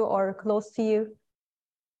of you or close to you.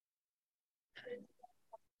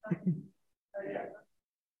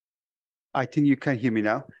 I think you can hear me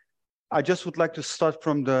now. I just would like to start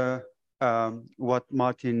from the what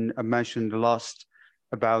Martin mentioned last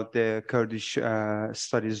about the Kurdish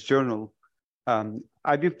Studies Journal.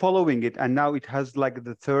 I've been following it, and now it has like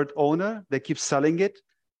the third owner. They keep selling it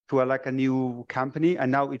to like a new company,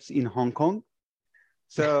 and now it's in Hong Kong.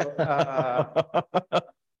 So,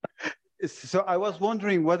 so I was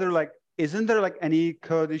wondering whether like, isn't there like any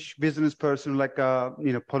Kurdish business person, like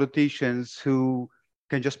politicians who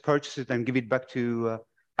can just purchase it and give it back to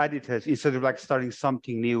editors instead of like starting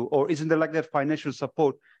something new? Or isn't there like that financial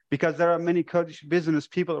support? Because there are many Kurdish business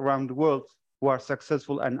people around the world who are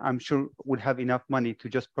successful, and I'm sure would have enough money to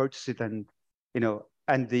just purchase it and,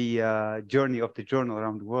 end the journey of the journal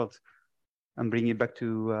around the world and bring it back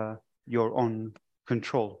to your own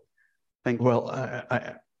control. Thank you. Well,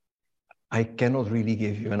 I cannot really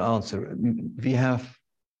give you an answer. We have,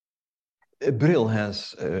 Brill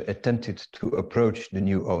has attempted to approach the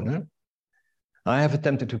new owner. I have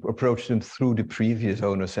attempted to approach them through the previous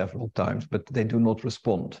owner several times, but they do not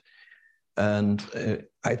respond. And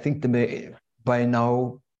I think by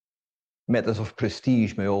now, matters of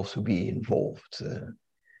prestige may also be involved.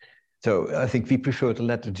 So I think we prefer to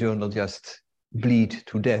let the journal just bleed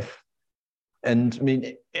to death. And I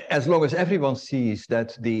mean, as long as everyone sees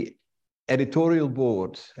that the editorial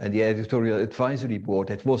board and the editorial advisory board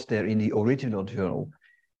that was there in the original journal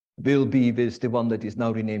will be with the one that is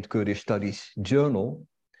now renamed Kurdish Studies Journal.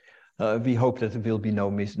 We hope that there will be no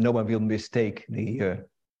one will mistake the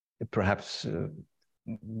perhaps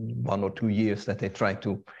 1 or 2 years that they try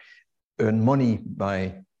to earn money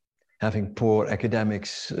by having poor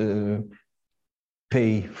academics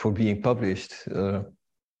pay for being published.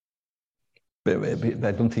 But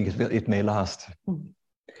I don't think it may last.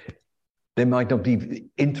 They might not be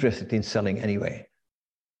interested in selling anyway.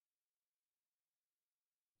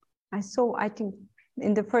 I think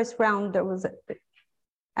in the first round there was,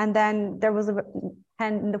 and then there was a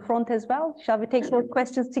hand in the front as well. Shall we take both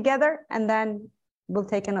questions together and then we'll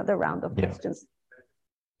take another round of questions?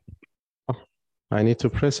 I need to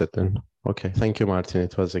press it then. Okay, thank you, Martin.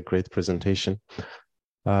 It was a great presentation.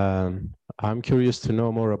 I'm curious to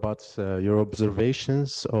know more about your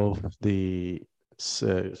observations of the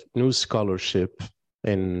new scholarship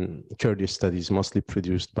in Kurdish studies, mostly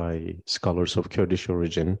produced by scholars of Kurdish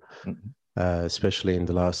origin, especially in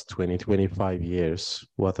the last 20-25 years.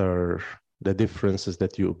 What are the differences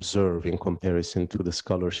that you observe in comparison to the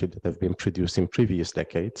scholarship that have been produced in previous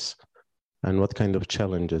decades? And what kind of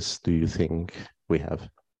challenges do you think we have?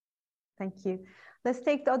 Thank you. Let's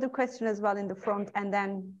take the other question as well in the front, and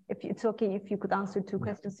then if it's okay, if you could answer 2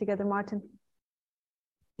 questions together, Martin.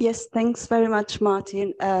 Yes, thanks very much,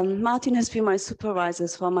 Martin. Martin has been my supervisor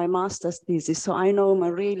for my master's thesis, so I know him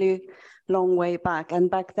a really long way back. And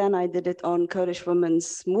back then I did it on Kurdish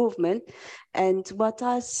women's movement. And what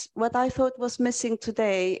I thought was missing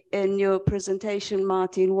today in your presentation,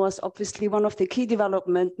 Martin, was obviously one of the key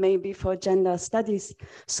development maybe for gender studies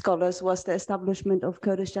scholars was the establishment of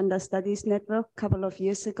Kurdish Gender Studies Network a couple of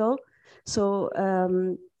years ago. So,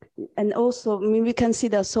 and also, I mean, we can see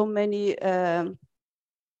there are so many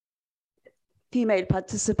female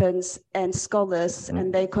participants and scholars,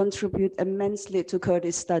 and they contribute immensely to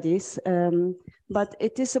Kurdish studies. But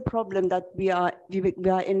it is a problem that we are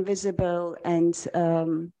invisible and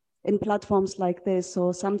in platforms like this.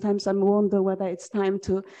 So sometimes I wonder whether it's time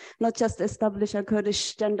to not just establish a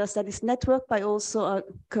Kurdish Gender Studies Network, but also a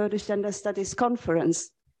Kurdish Gender Studies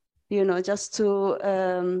Conference, you know, just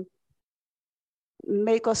to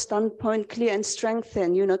make our standpoint clear and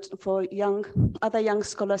strengthen, you know, for other young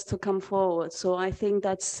scholars to come forward. So I think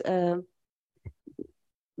that's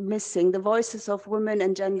missing. The voices of women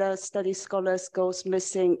and gender studies scholars goes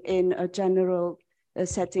missing in a general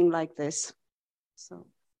setting like this. So.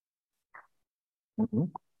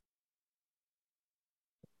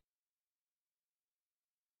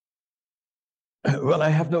 Well, I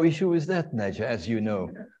have no issue with that, Naja, as you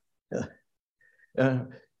know.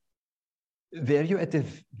 Were you at the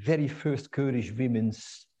very first Kurdish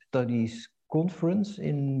Women's Studies Conference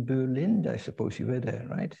in Berlin? I suppose you were there,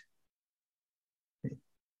 right?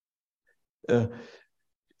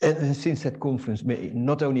 And since that conference may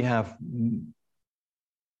not only have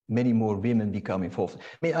many more women become involved,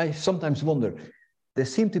 I sometimes wonder, there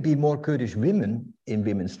seem to be more Kurdish women in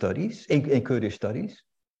women's studies, in Kurdish studies,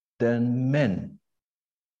 than men.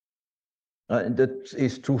 And that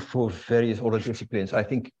is true for various other disciplines. I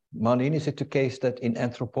think, Marlene, is it the case that in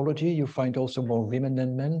anthropology you find also more women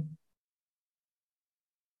than men?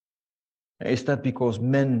 Is that because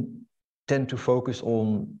men tend to focus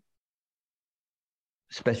on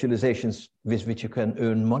specializations with which you can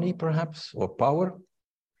earn money, perhaps, or power?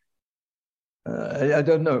 I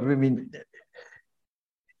don't know. I mean,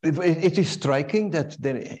 it is striking that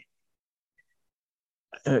there.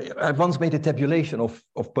 I once made a tabulation of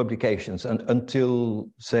publications, and until,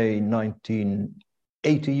 say,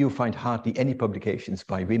 1980, you find hardly any publications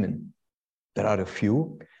by women. There are a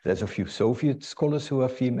few. There's a few Soviet scholars who are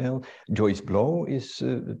female. Joyce Blau is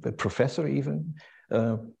a professor even.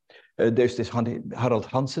 There's this Harald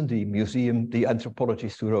Hansen, the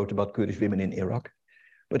anthropologist who wrote about Kurdish women in Iraq.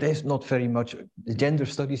 But there's not very much. Gender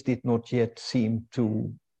studies did not yet seem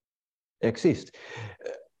to exist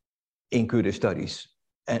in Kurdish studies.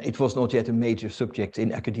 And it was not yet a major subject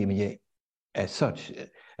in academia as such.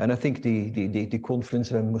 And I think the conference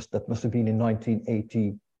that must have been in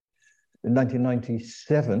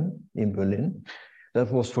 1997 in Berlin.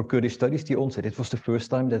 That was for Kurdish studies, the onset. It was the first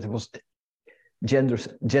time that it was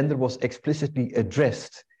gender was explicitly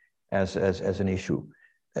addressed as an issue.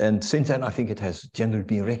 And since then, I think it has generally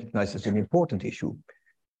been recognized as an important issue.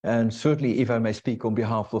 And certainly, if I may speak on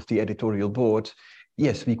behalf of the editorial board,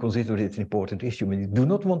 yes, we consider it an important issue. We do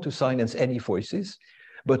not want to silence any voices,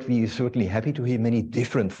 but we are certainly happy to hear many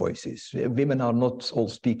different voices. Women are not all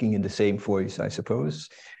speaking in the same voice, I suppose.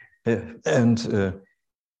 And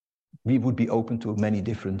we would be open to many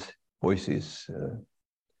different voices.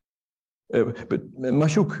 But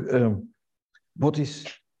Mashouk, what is...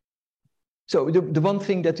 So the one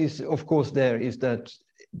thing that is, of course, there is that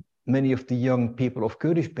many of the young people of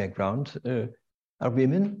Kurdish background are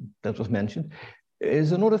women, that was mentioned.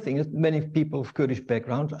 Is another thing that many people of Kurdish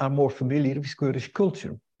background are more familiar with Kurdish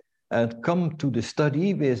culture and come to the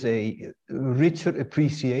study with a richer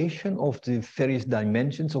appreciation of the various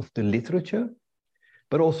dimensions of the literature,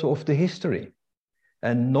 but also of the history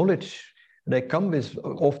and knowledge. They come with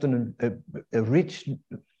often a rich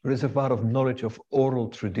reservoir of knowledge of oral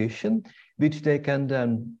tradition, which they can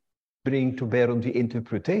then bring to bear on the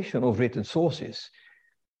interpretation of written sources.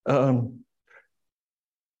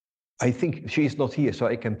 I think she is not here, so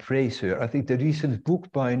I can praise her. I think the recent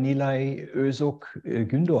book by Nilay Özok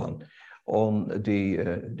Gündoğan on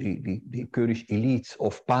the Kurdish elites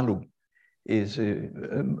of Palu is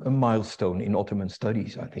a milestone in Ottoman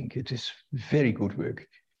studies. I think it is very good work.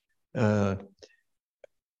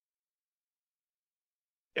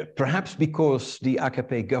 Perhaps because the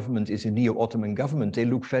AKP government is a neo-Ottoman government, they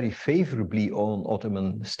look very favorably on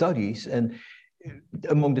Ottoman studies, and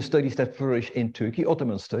among the studies that flourish in Turkey,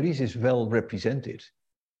 Ottoman studies is well represented.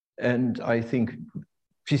 And I think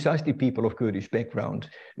precisely people of Kurdish background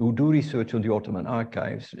who do research on the Ottoman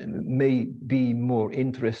archives may be more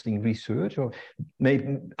interesting research or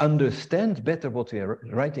may understand better what they are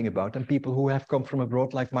writing about than people who have come from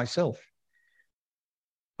abroad like myself.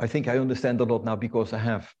 I think I understand a lot now because I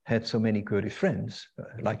have had so many Kurdish friends,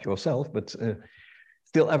 like yourself, but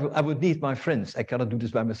still I would need my friends. I cannot do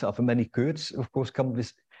this by myself. And many Kurds, of course, come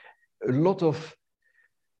with a lot of,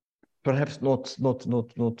 perhaps not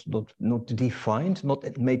defined,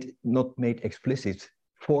 not made explicit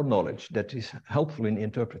foreknowledge that is helpful in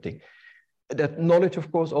interpreting. That knowledge,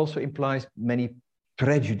 of course, also implies many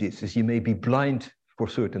prejudices. You may be blind for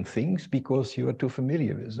certain things because you are too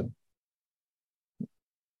familiar with them.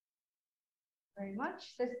 Very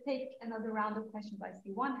much. Let's take another round of questions. I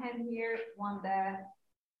see one hand here, one there.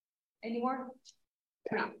 Any more?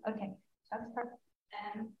 Three. Okay.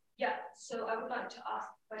 Yeah, so I would like to ask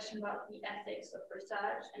a question about the ethics of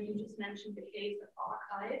research, and you just mentioned the case of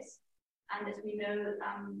archives. And as we know,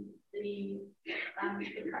 the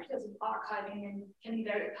practice of archiving can be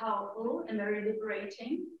very powerful and very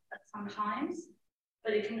liberating at some times,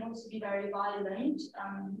 but it can also be very violent,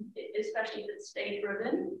 especially if it's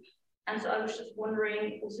state-driven. And so I was just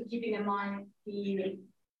wondering, also keeping in mind the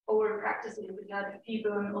over practicing of the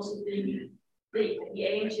people and also the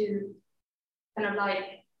aim to kind of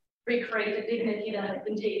like recreate the dignity that has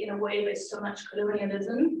been taken away by so much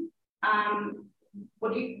colonialism.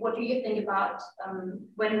 What do you think about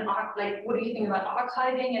what do you think about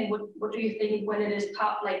archiving, and what do you think when it is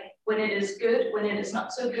when it is good, when it is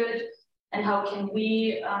not so good, and how can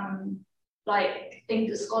we think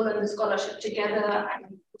the scholar and the scholarship together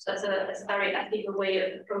as a very ethical way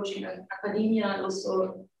of approaching academia and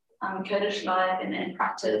also Kurdish life and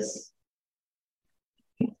practice?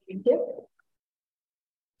 Thank you.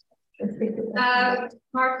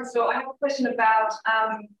 Martin, so I have a question about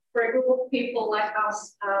for a group of people like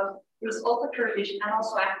us who's also Kurdish and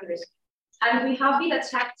also activists. And we have been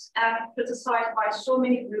attacked and criticized by so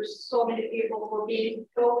many groups, so many people for being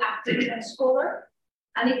pro-activist and scholar.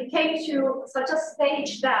 And it came to such a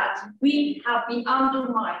stage that we have been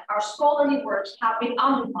undermined, our scholarly works have been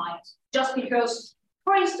undermined just because,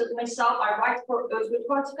 for instance, myself, I write for Özgür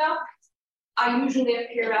Politika. I usually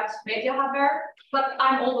appear at Media Haber, but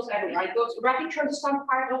I'm almost everywhere. I go to Iraq and Kurdistan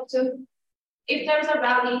quite often. If there's a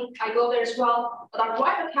rally, I go there as well. But I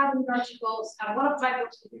write academic articles, and one of my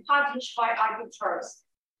books will be published by Terms.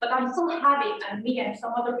 But I'm still having, and me and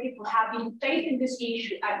some other people have been facing this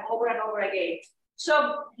issue and over again.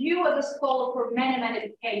 So you as a scholar for many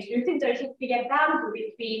decades, do you think there should be a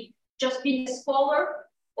boundary between just being a scholar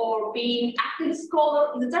or being active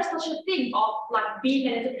scholar? Is there such a thing of like being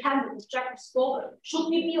an independent, objective scholar? Should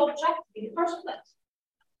we be objective in the first place?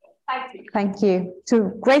 Thank you. Thank you.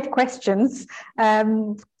 Two great questions.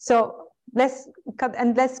 So let's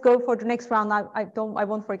go for the next round. I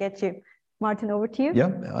won't forget you. Martin, over to you.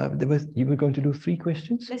 Yeah, you were going to do 3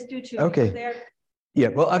 questions? Let's do 2. Okay. Yeah,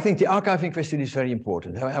 well, I think the archiving question is very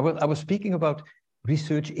important. I was speaking about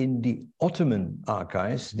research in the Ottoman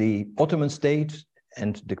archives. The Ottoman state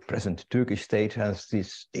and the present Turkish state has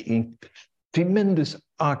this tremendous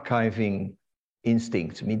archiving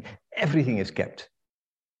instinct. I mean, everything is kept.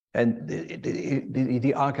 And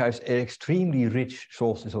the archives are extremely rich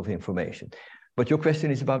sources of information. But your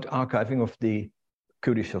question is about archiving of the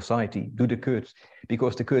Kurdish society. Do the Kurds,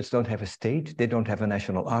 because the Kurds don't have a state, they don't have a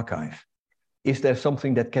national archive. Is there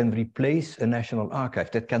something that can replace a national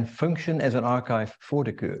archive, that can function as an archive for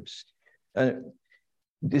the Kurds?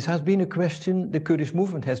 this has been a question the Kurdish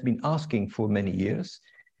movement has been asking for many years.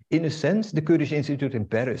 In a sense, the Kurdish Institute in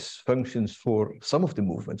Paris functions for some of the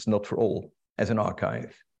movements, not for all, as an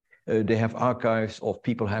archive. They have archives of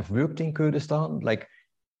people who have worked in Kurdistan, like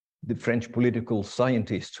the French political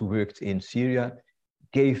scientists who worked in Syria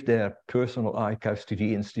gave their personal archives to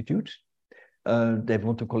the Institute. They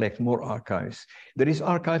want to collect more archives. There is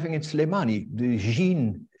archiving in Slemani. The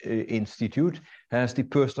Jean Institute has the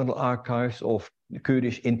personal archives of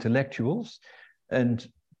Kurdish intellectuals. And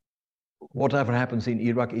whatever happens in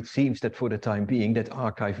Iraq, it seems that for the time being, that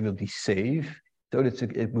archive will be safe. So it's a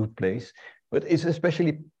good place. But it's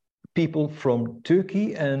especially people from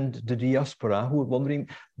Turkey and the diaspora who are wondering,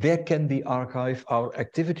 where can we archive our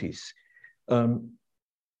activities?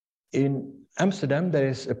 In Amsterdam, there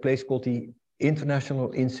is a place called the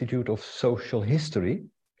International Institute of Social History,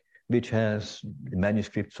 which has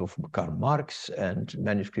manuscripts of Karl Marx and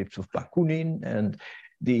manuscripts of Bakunin and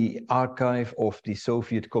the archive of the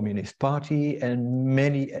Soviet Communist Party and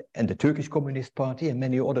the Turkish Communist Party and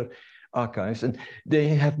many other archives. And they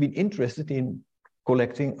have been interested in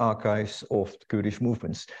collecting archives of Kurdish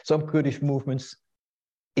movements. Some Kurdish movements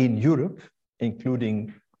in Europe,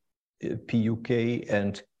 including PUK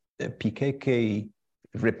and PKK,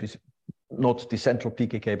 not the central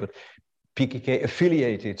PKK, but PKK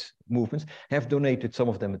affiliated movements, have donated some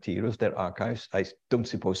of their materials, their archives, I don't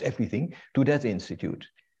suppose everything, to that institute.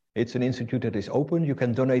 It's an institute that is open. You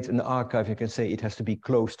can donate an archive. You can say it has to be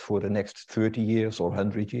closed for the next 30 years or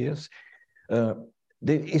 100 years. There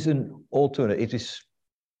is an alternative. It is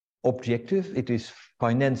objective. It is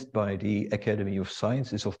financed by the Academy of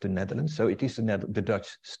Sciences of the Netherlands. So it is the Dutch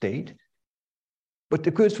state. But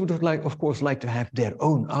the Kurds would have of course, like to have their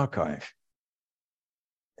own archive.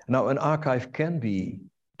 Now, an archive can be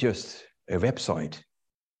just a website.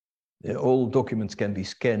 All documents can be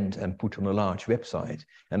scanned and put on a large website.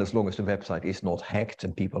 And as long as the website is not hacked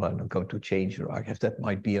and people are not going to change their archives, that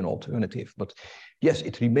might be an alternative. But yes,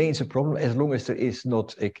 it remains a problem as long as there is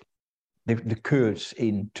not the Kurds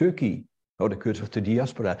in Turkey or the Kurds of the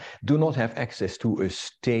diaspora do not have access to a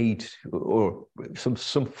state or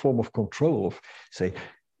some form of control of, say,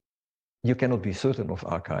 you cannot be certain of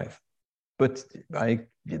archive. But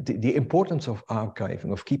the importance of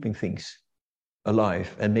archiving, of keeping things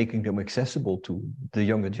alive and making them accessible to the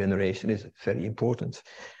younger generation is very important.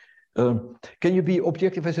 Can you be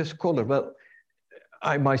objective as a scholar? Well,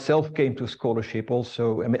 I myself came to scholarship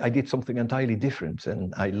also. I mean, I did something entirely different,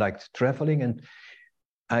 and I liked traveling. And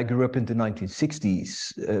I grew up in the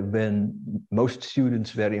 1960s when most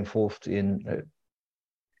students were involved in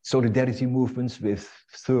solidarity movements with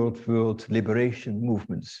third world liberation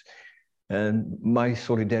movements. And my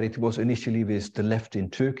solidarity was initially with the left in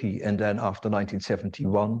Turkey. And then after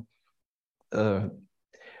 1971,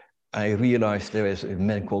 I realized there is a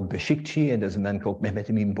man called Beşikçi and there's a man called Mehmet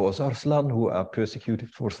Emin Bozarslan who are persecuted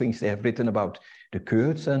for things they have written about the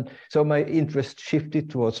Kurds. And so my interest shifted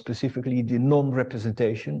towards specifically the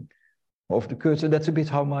non-representation of the Kurds. And that's a bit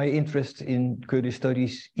how my interest in Kurdish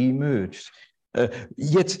studies emerged.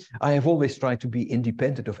 Yet I have always tried to be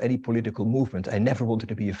independent of any political movement. I never wanted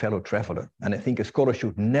to be a fellow traveler. And I think a scholar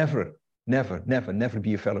should never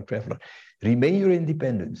be a fellow traveler. Remain your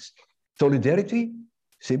independence. Solidarity,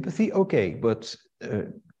 sympathy, okay, but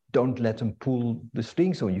don't let them pull the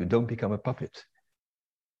strings on you. Don't become a puppet.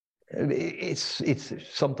 It's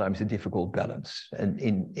sometimes a difficult balance. And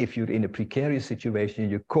if you're in a precarious situation,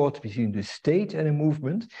 you're caught between the state and a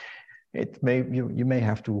movement, you may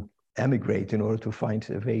have to emigrate in order to find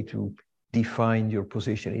a way to define your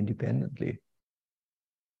position independently.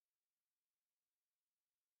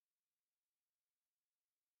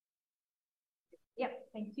 Yeah,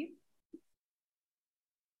 thank you.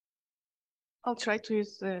 I'll try to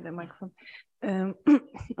use the microphone.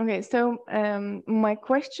 Okay, so my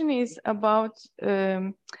question is about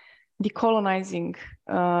decolonizing.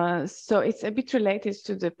 So it's a bit related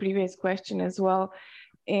to the previous question as well,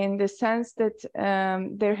 in the sense that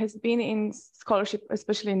there has been in scholarship,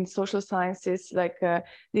 especially in social sciences, like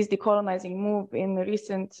this decolonizing move in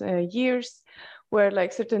recent years, where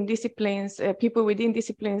like certain disciplines, people within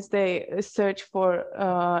disciplines, they search for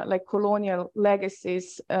like colonial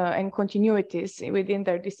legacies and continuities within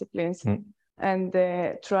their disciplines and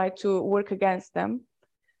try to work against them.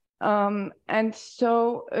 And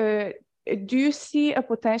so do you see a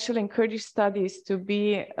potential in Kurdish studies to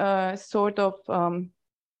be sort of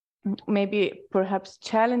maybe perhaps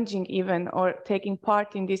challenging even or taking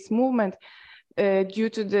part in this movement due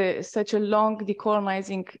to such a long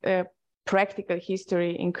decolonizing practical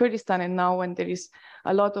history in Kurdistan, and now when there is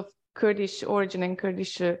a lot of Kurdish origin and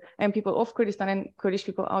Kurdish and people of Kurdistan and Kurdish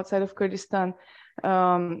people outside of Kurdistan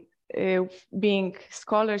being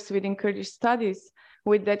scholars within Kurdish studies,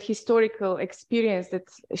 with that historical experience that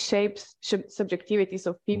shapes subjectivities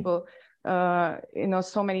of people,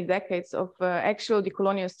 so many decades of actual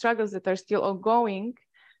decolonial struggles that are still ongoing,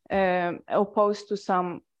 opposed to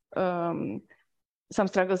some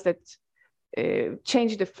struggles that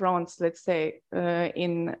change the fronts, let's say,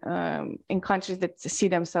 in countries that see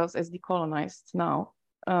themselves as decolonized now.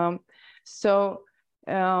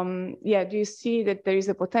 Yeah, do you see that there is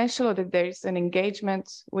a potential, or that there is an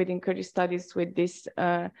engagement within Kurdish studies with this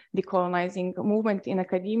decolonizing movement in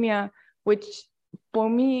academia, which for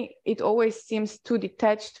me, it always seems too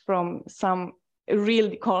detached from some real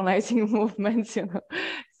decolonizing movements,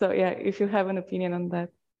 So yeah, if you have an opinion on that.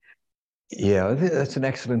 Yeah, that's an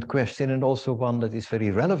excellent question, and also one that is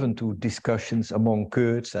very relevant to discussions among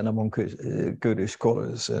Kurds and among Kurdish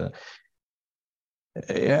scholars.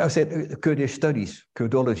 I said Kurdish studies,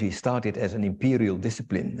 Kurdology, started as an imperial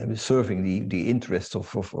discipline and was serving the interests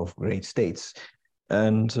of great states.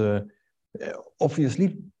 And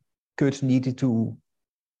obviously, Kurds needed to,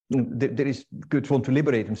 Kurds want to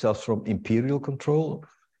liberate themselves from imperial control.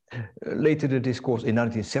 Later, the discourse in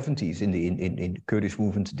 1970s in Kurdish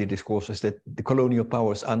movement, the discourse is that the colonial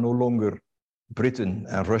powers are no longer Britain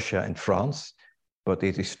and Russia and France, but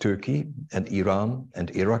it is Turkey and Iran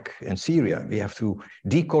and Iraq and Syria. We have to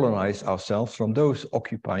decolonize ourselves from those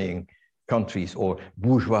occupying countries or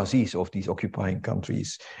bourgeoisies of these occupying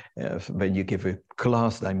countries when you give a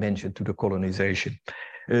class dimension to the colonization.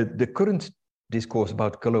 The current discourse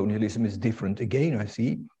about colonialism is different again, I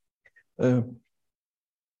see.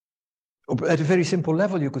 At a very simple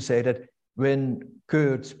level, you could say that when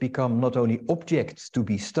Kurds become not only objects to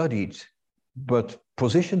be studied, but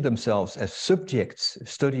position themselves as subjects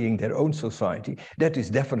studying their own society, that is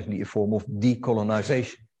definitely a form of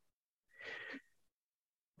decolonization.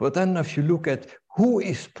 But then if you look at who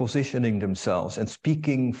is positioning themselves and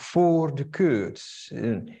speaking for the Kurds,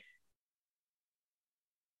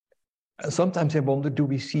 sometimes I wonder, do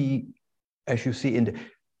we see, as you see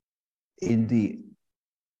in the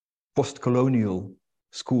post-colonial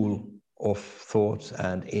school of thought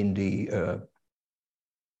and in the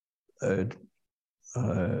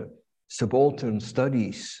subaltern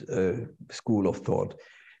studies school of thought,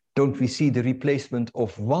 don't we see the replacement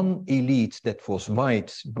of one elite that was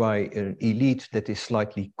white by an elite that is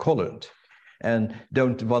slightly colored? And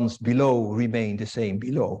don't the ones below remain the same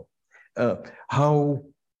below? How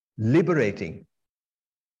liberating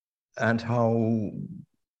and how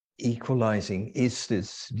equalizing is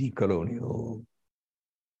this decolonial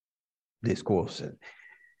discourse?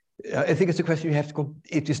 I think it's a question you have to.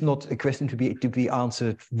 It is not a question to be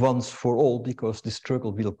answered once for all, because the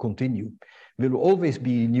struggle will continue. There will always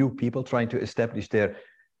be new people trying to establish their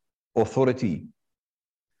authority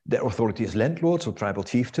as landlords or tribal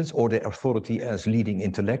chieftains, or their authority as leading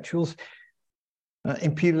intellectuals.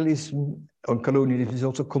 Imperialism or colonialism is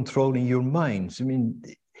also controlling your minds. I mean,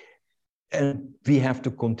 and we have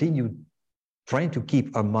to continue trying to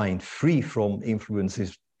keep our mind free from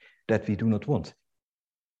influences that we do not want.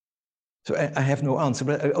 So I have no answer,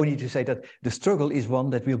 but I only to say that the struggle is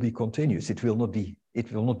one that will be continuous. It will not be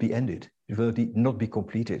ended. It will not be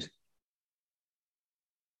completed.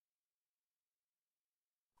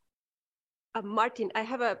 Martin, I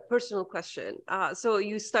have a personal question. So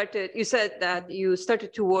you said that you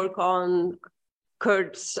started to work on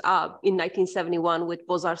Kurds in 1971 with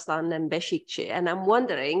Bozarslan and Beşikçi. And I'm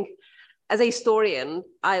wondering, as a historian,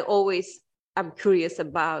 I always am curious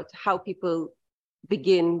about how people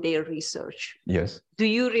begin their research. Yes. Do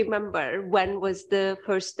you remember when was the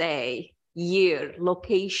first day, year,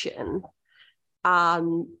 location?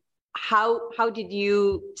 How did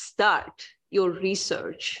you start your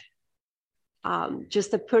research?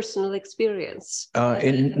 Just a personal experience.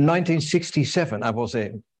 In 1967, I was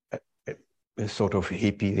a sort of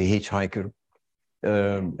hippie, a hitchhiker.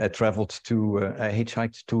 I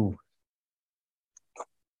hitchhiked to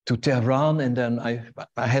Tehran, and then I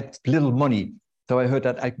had little money. So I heard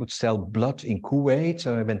that I could sell blood in Kuwait.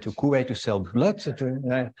 So I went to Kuwait to sell blood,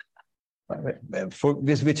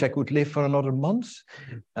 with which I could live for another month.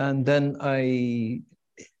 And then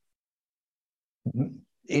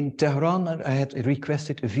in Tehran, I had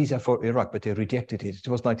requested a visa for Iraq, but they rejected it. It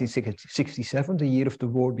was 1967, the year of the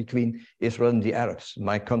war between Israel and the Arabs.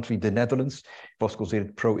 My country, the Netherlands, was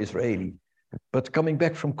considered pro-Israeli. But coming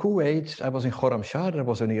back from Kuwait, I was in Khorramshahr. There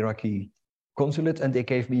was an Iraqi consulate, and they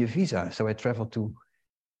gave me a visa. So I traveled to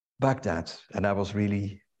Baghdad, and I was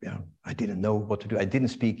really, I didn't know what to do. I didn't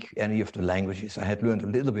speak any of the languages. I had learned a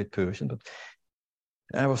little bit Persian, but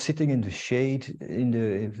I was sitting in the shade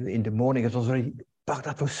in the morning. It was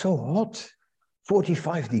Baghdad was so hot.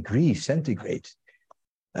 45 degrees centigrade.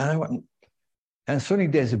 And suddenly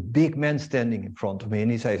there's a big man standing in front of me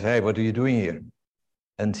and he says, "Hey, what are you doing here?"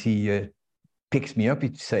 And he picks me up.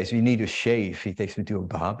 He says, "We need a shave." He takes me to a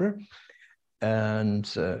barber. And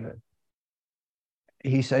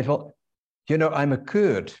he said, "Well, you know, I'm a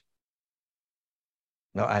Kurd."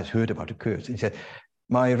 Now, I'd heard about the Kurds. He said,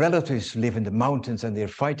 "My relatives live in the mountains and they're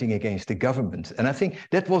fighting against the government." And I think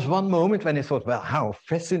that was one moment when I thought, well, how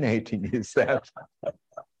fascinating is that?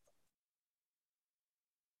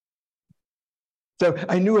 So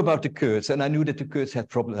I knew about the Kurds, and I knew that the Kurds had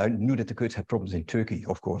problems. I knew that the Kurds had problems in Turkey,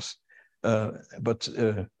 of course. But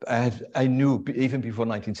I knew, even before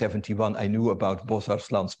 1971, I knew about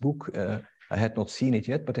Bozarslan's book. I had not seen it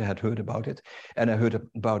yet, but I had heard about it. And I heard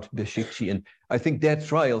about Beşikçi. And I think their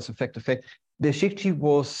trials, in fact, Beşikçi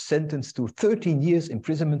was sentenced to 13 years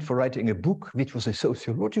imprisonment for writing a book, which was a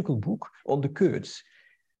sociological book on the Kurds.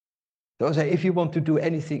 So I say, if you want to do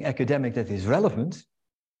anything academic that is relevant,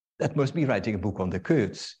 that must be writing a book on the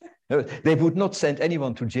Kurds. They would not send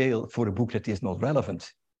anyone to jail for a book that is not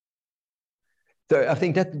relevant. So I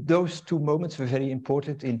think that those two moments were very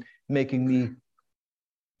important in making me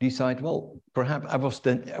decide, well, perhaps I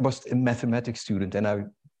was a mathematics student and I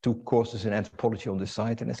took courses in anthropology on the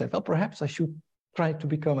side, and I said, well, perhaps I should try to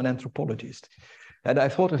become an anthropologist. And I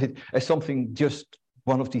thought of it as something, just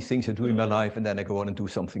one of these things I do in my life, and then I go on and do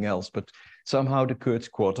something else. But somehow the Kurds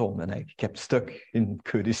caught on, and I kept stuck in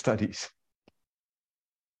Kurdish studies.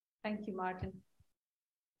 Thank you, Martin.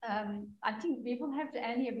 I think we will have to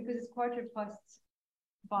end here because it's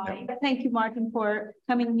 5:15. Yeah. Thank you, Martin, for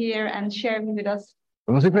coming here and sharing with us.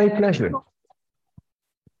 It was a great pleasure.